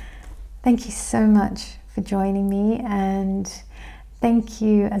moon, thank you so much for joining me, and thank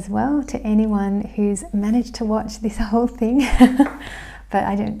you as well to anyone who's managed to watch this whole thing. But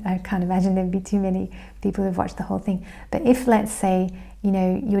I can't imagine there'd be too many people who've watched the whole thing. But if, let's say, you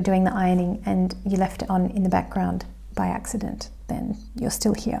know, you're doing the ironing and you left it on in the background by accident, then you're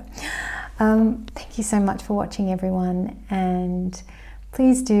still here. Thank you so much for watching, everyone, and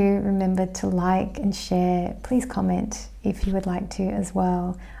please do remember to like and share. Please comment if you would like to as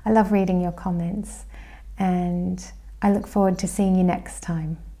well. I love reading your comments, and I look forward to seeing you next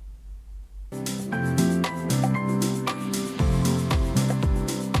time.